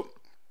 Okay, so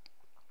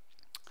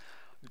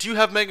do you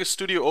have Manga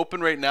Studio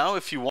open right now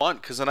if you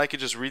want? Because then I could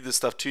just read this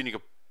stuff too and you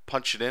can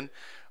punch it in.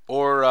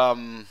 Or,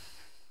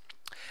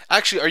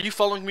 actually, are you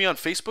following me on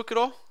Facebook at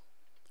all?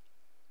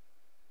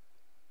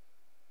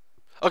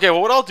 Okay,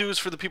 well, what I'll do is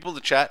for the people in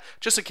the chat,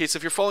 just in case,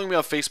 if you're following me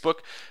on Facebook,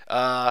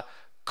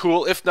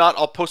 cool. If not,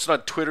 I'll post it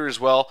on Twitter as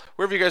well,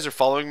 wherever you guys are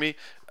following me.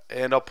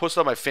 And I'll post it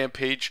on my fan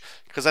page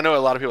because I know a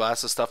lot of people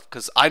ask this stuff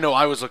because I know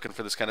I was looking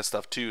for this kind of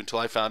stuff too until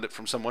I found it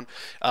from someone.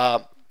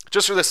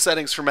 Just for the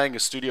settings for Manga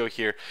Studio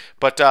here.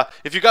 But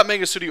if you got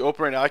Manga Studio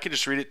open right now, I can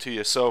just read it to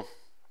you. So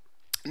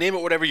name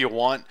it whatever you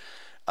want.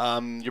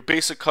 Your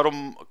basic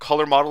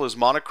color model is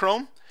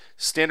monochrome.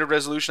 Standard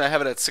resolution, I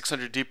have it at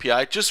 600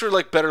 DPI, just for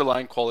like better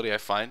line quality, I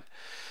find.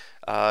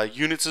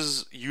 Units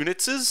are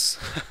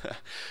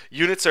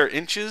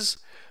inches,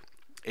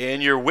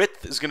 and your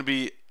width is going to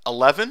be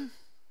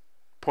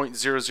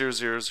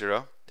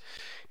 11.0000,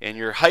 and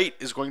your height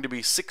is going to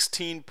be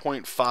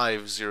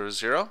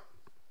 16.500.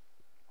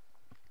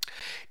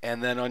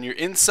 And then on your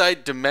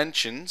inside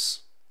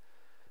dimensions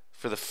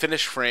for the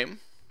finished frame,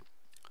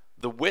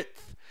 the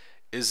width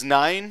is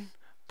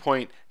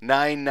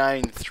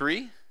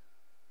 9.993,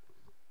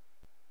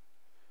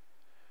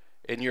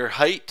 and your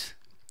height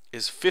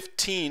is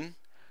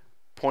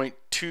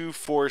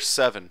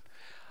 15.247.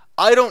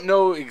 I don't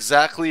know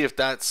exactly if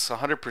that's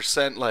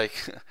 100%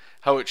 like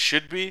how it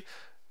should be,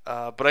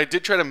 but I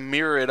did try to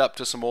mirror it up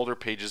to some older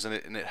pages and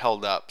it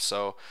held up,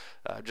 so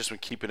I've just been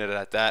keeping it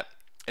at that.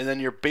 And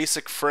then your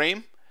basic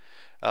frame,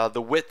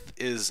 the width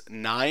is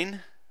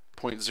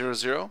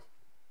 9.00,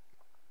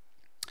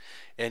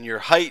 and your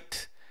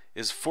height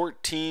is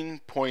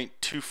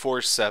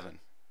 14.247.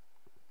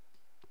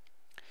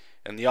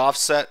 And the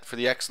offset for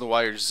the X and the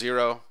Y are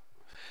 0,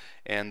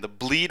 and the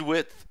bleed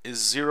width is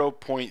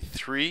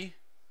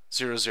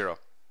 0.300.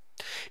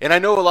 And I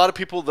know a lot of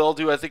people, they'll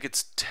do, I think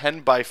it's 10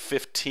 by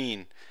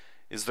 15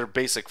 is their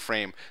basic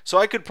frame. So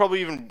I could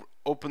probably even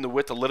open the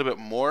width a little bit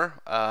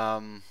more.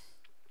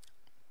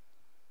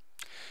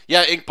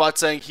 Yeah, Inkbot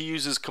saying he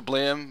uses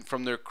Kablam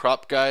from their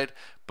crop guide,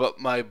 but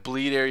my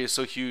bleed area is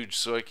so huge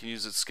so I can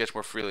use it to sketch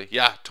more freely.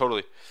 Yeah,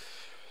 totally.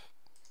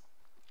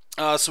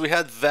 So we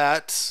had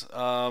that.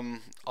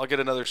 I'll get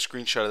another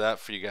screenshot of that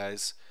for you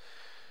guys.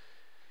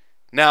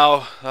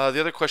 Now, the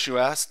other question you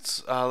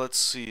asked, let's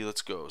see,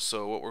 let's go.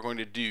 So what we're going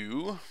to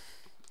do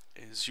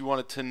is you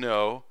wanted to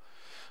know,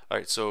 all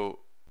right, so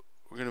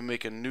we're going to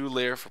make a new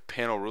layer for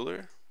panel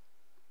ruler.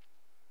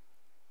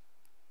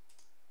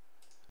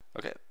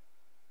 Okay,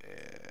 and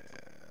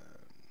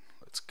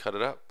let's cut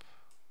it up.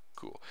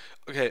 Cool.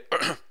 Okay,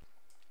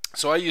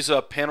 so I use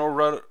a panel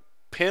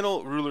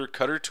ruler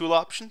cutter tool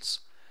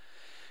options,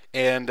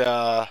 and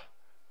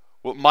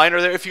what mine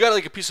are there. If you got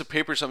like a piece of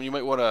paper or something, you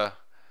might want to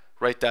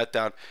write that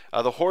down.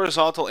 The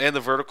horizontal and the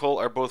vertical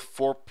are both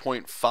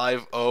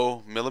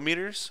 4.50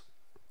 millimeters.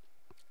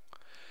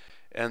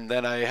 And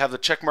then I have the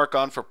check mark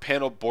on for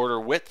panel border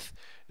width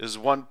is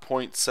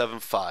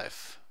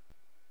 1.75.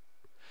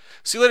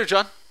 See you later,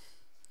 John.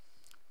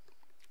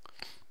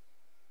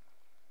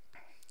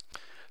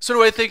 So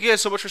anyway, thank you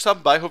guys so much for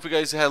stopping by. Hope you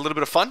guys had a little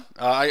bit of fun.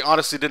 I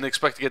honestly didn't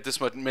expect to get this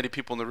many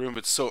people in the room.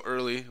 It's so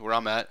early where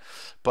I'm at.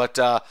 But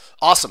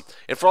awesome.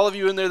 And for all of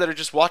you in there that are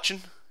just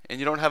watching and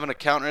you don't have an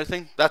account or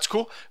anything, that's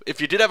cool. If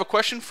you did have a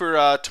question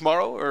for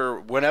tomorrow or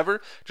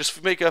whenever, just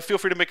feel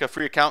free to make a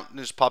free account and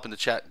just pop in the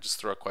chat and just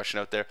throw a question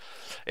out there.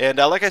 And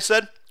like I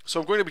said, so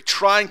I'm going to be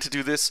trying to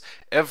do this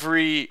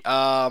every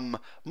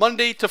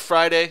Monday to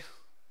Friday,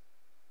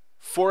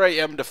 4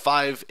 a.m. to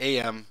 5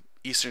 a.m.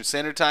 Eastern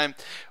Standard Time,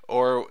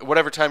 or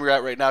whatever time you're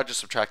at right now,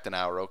 just subtract an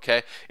hour,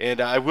 okay? And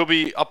I will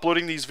be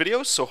uploading these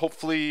videos, so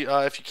hopefully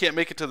if you can't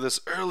make it to this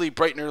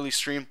bright and early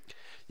stream,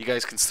 you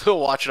guys can still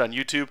watch it on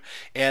YouTube.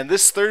 And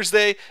this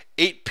Thursday,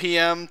 8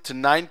 p.m. to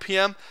 9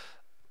 p.m.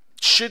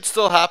 should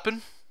still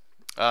happen,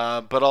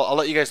 but I'll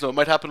let you guys know. It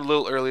might happen a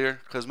little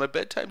earlier because my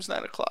bedtime's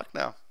 9 o'clock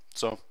now,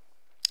 so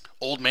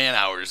old man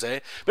hours, eh?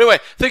 But anyway,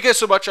 thank you guys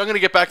so much. I'm going to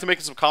get back to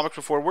making some comics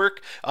before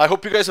work. I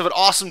hope you guys have an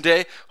awesome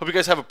day. Hope you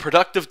guys have a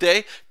productive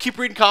day. Keep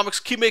reading comics.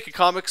 Keep making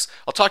comics.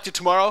 I'll talk to you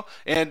tomorrow,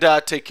 and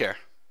take care.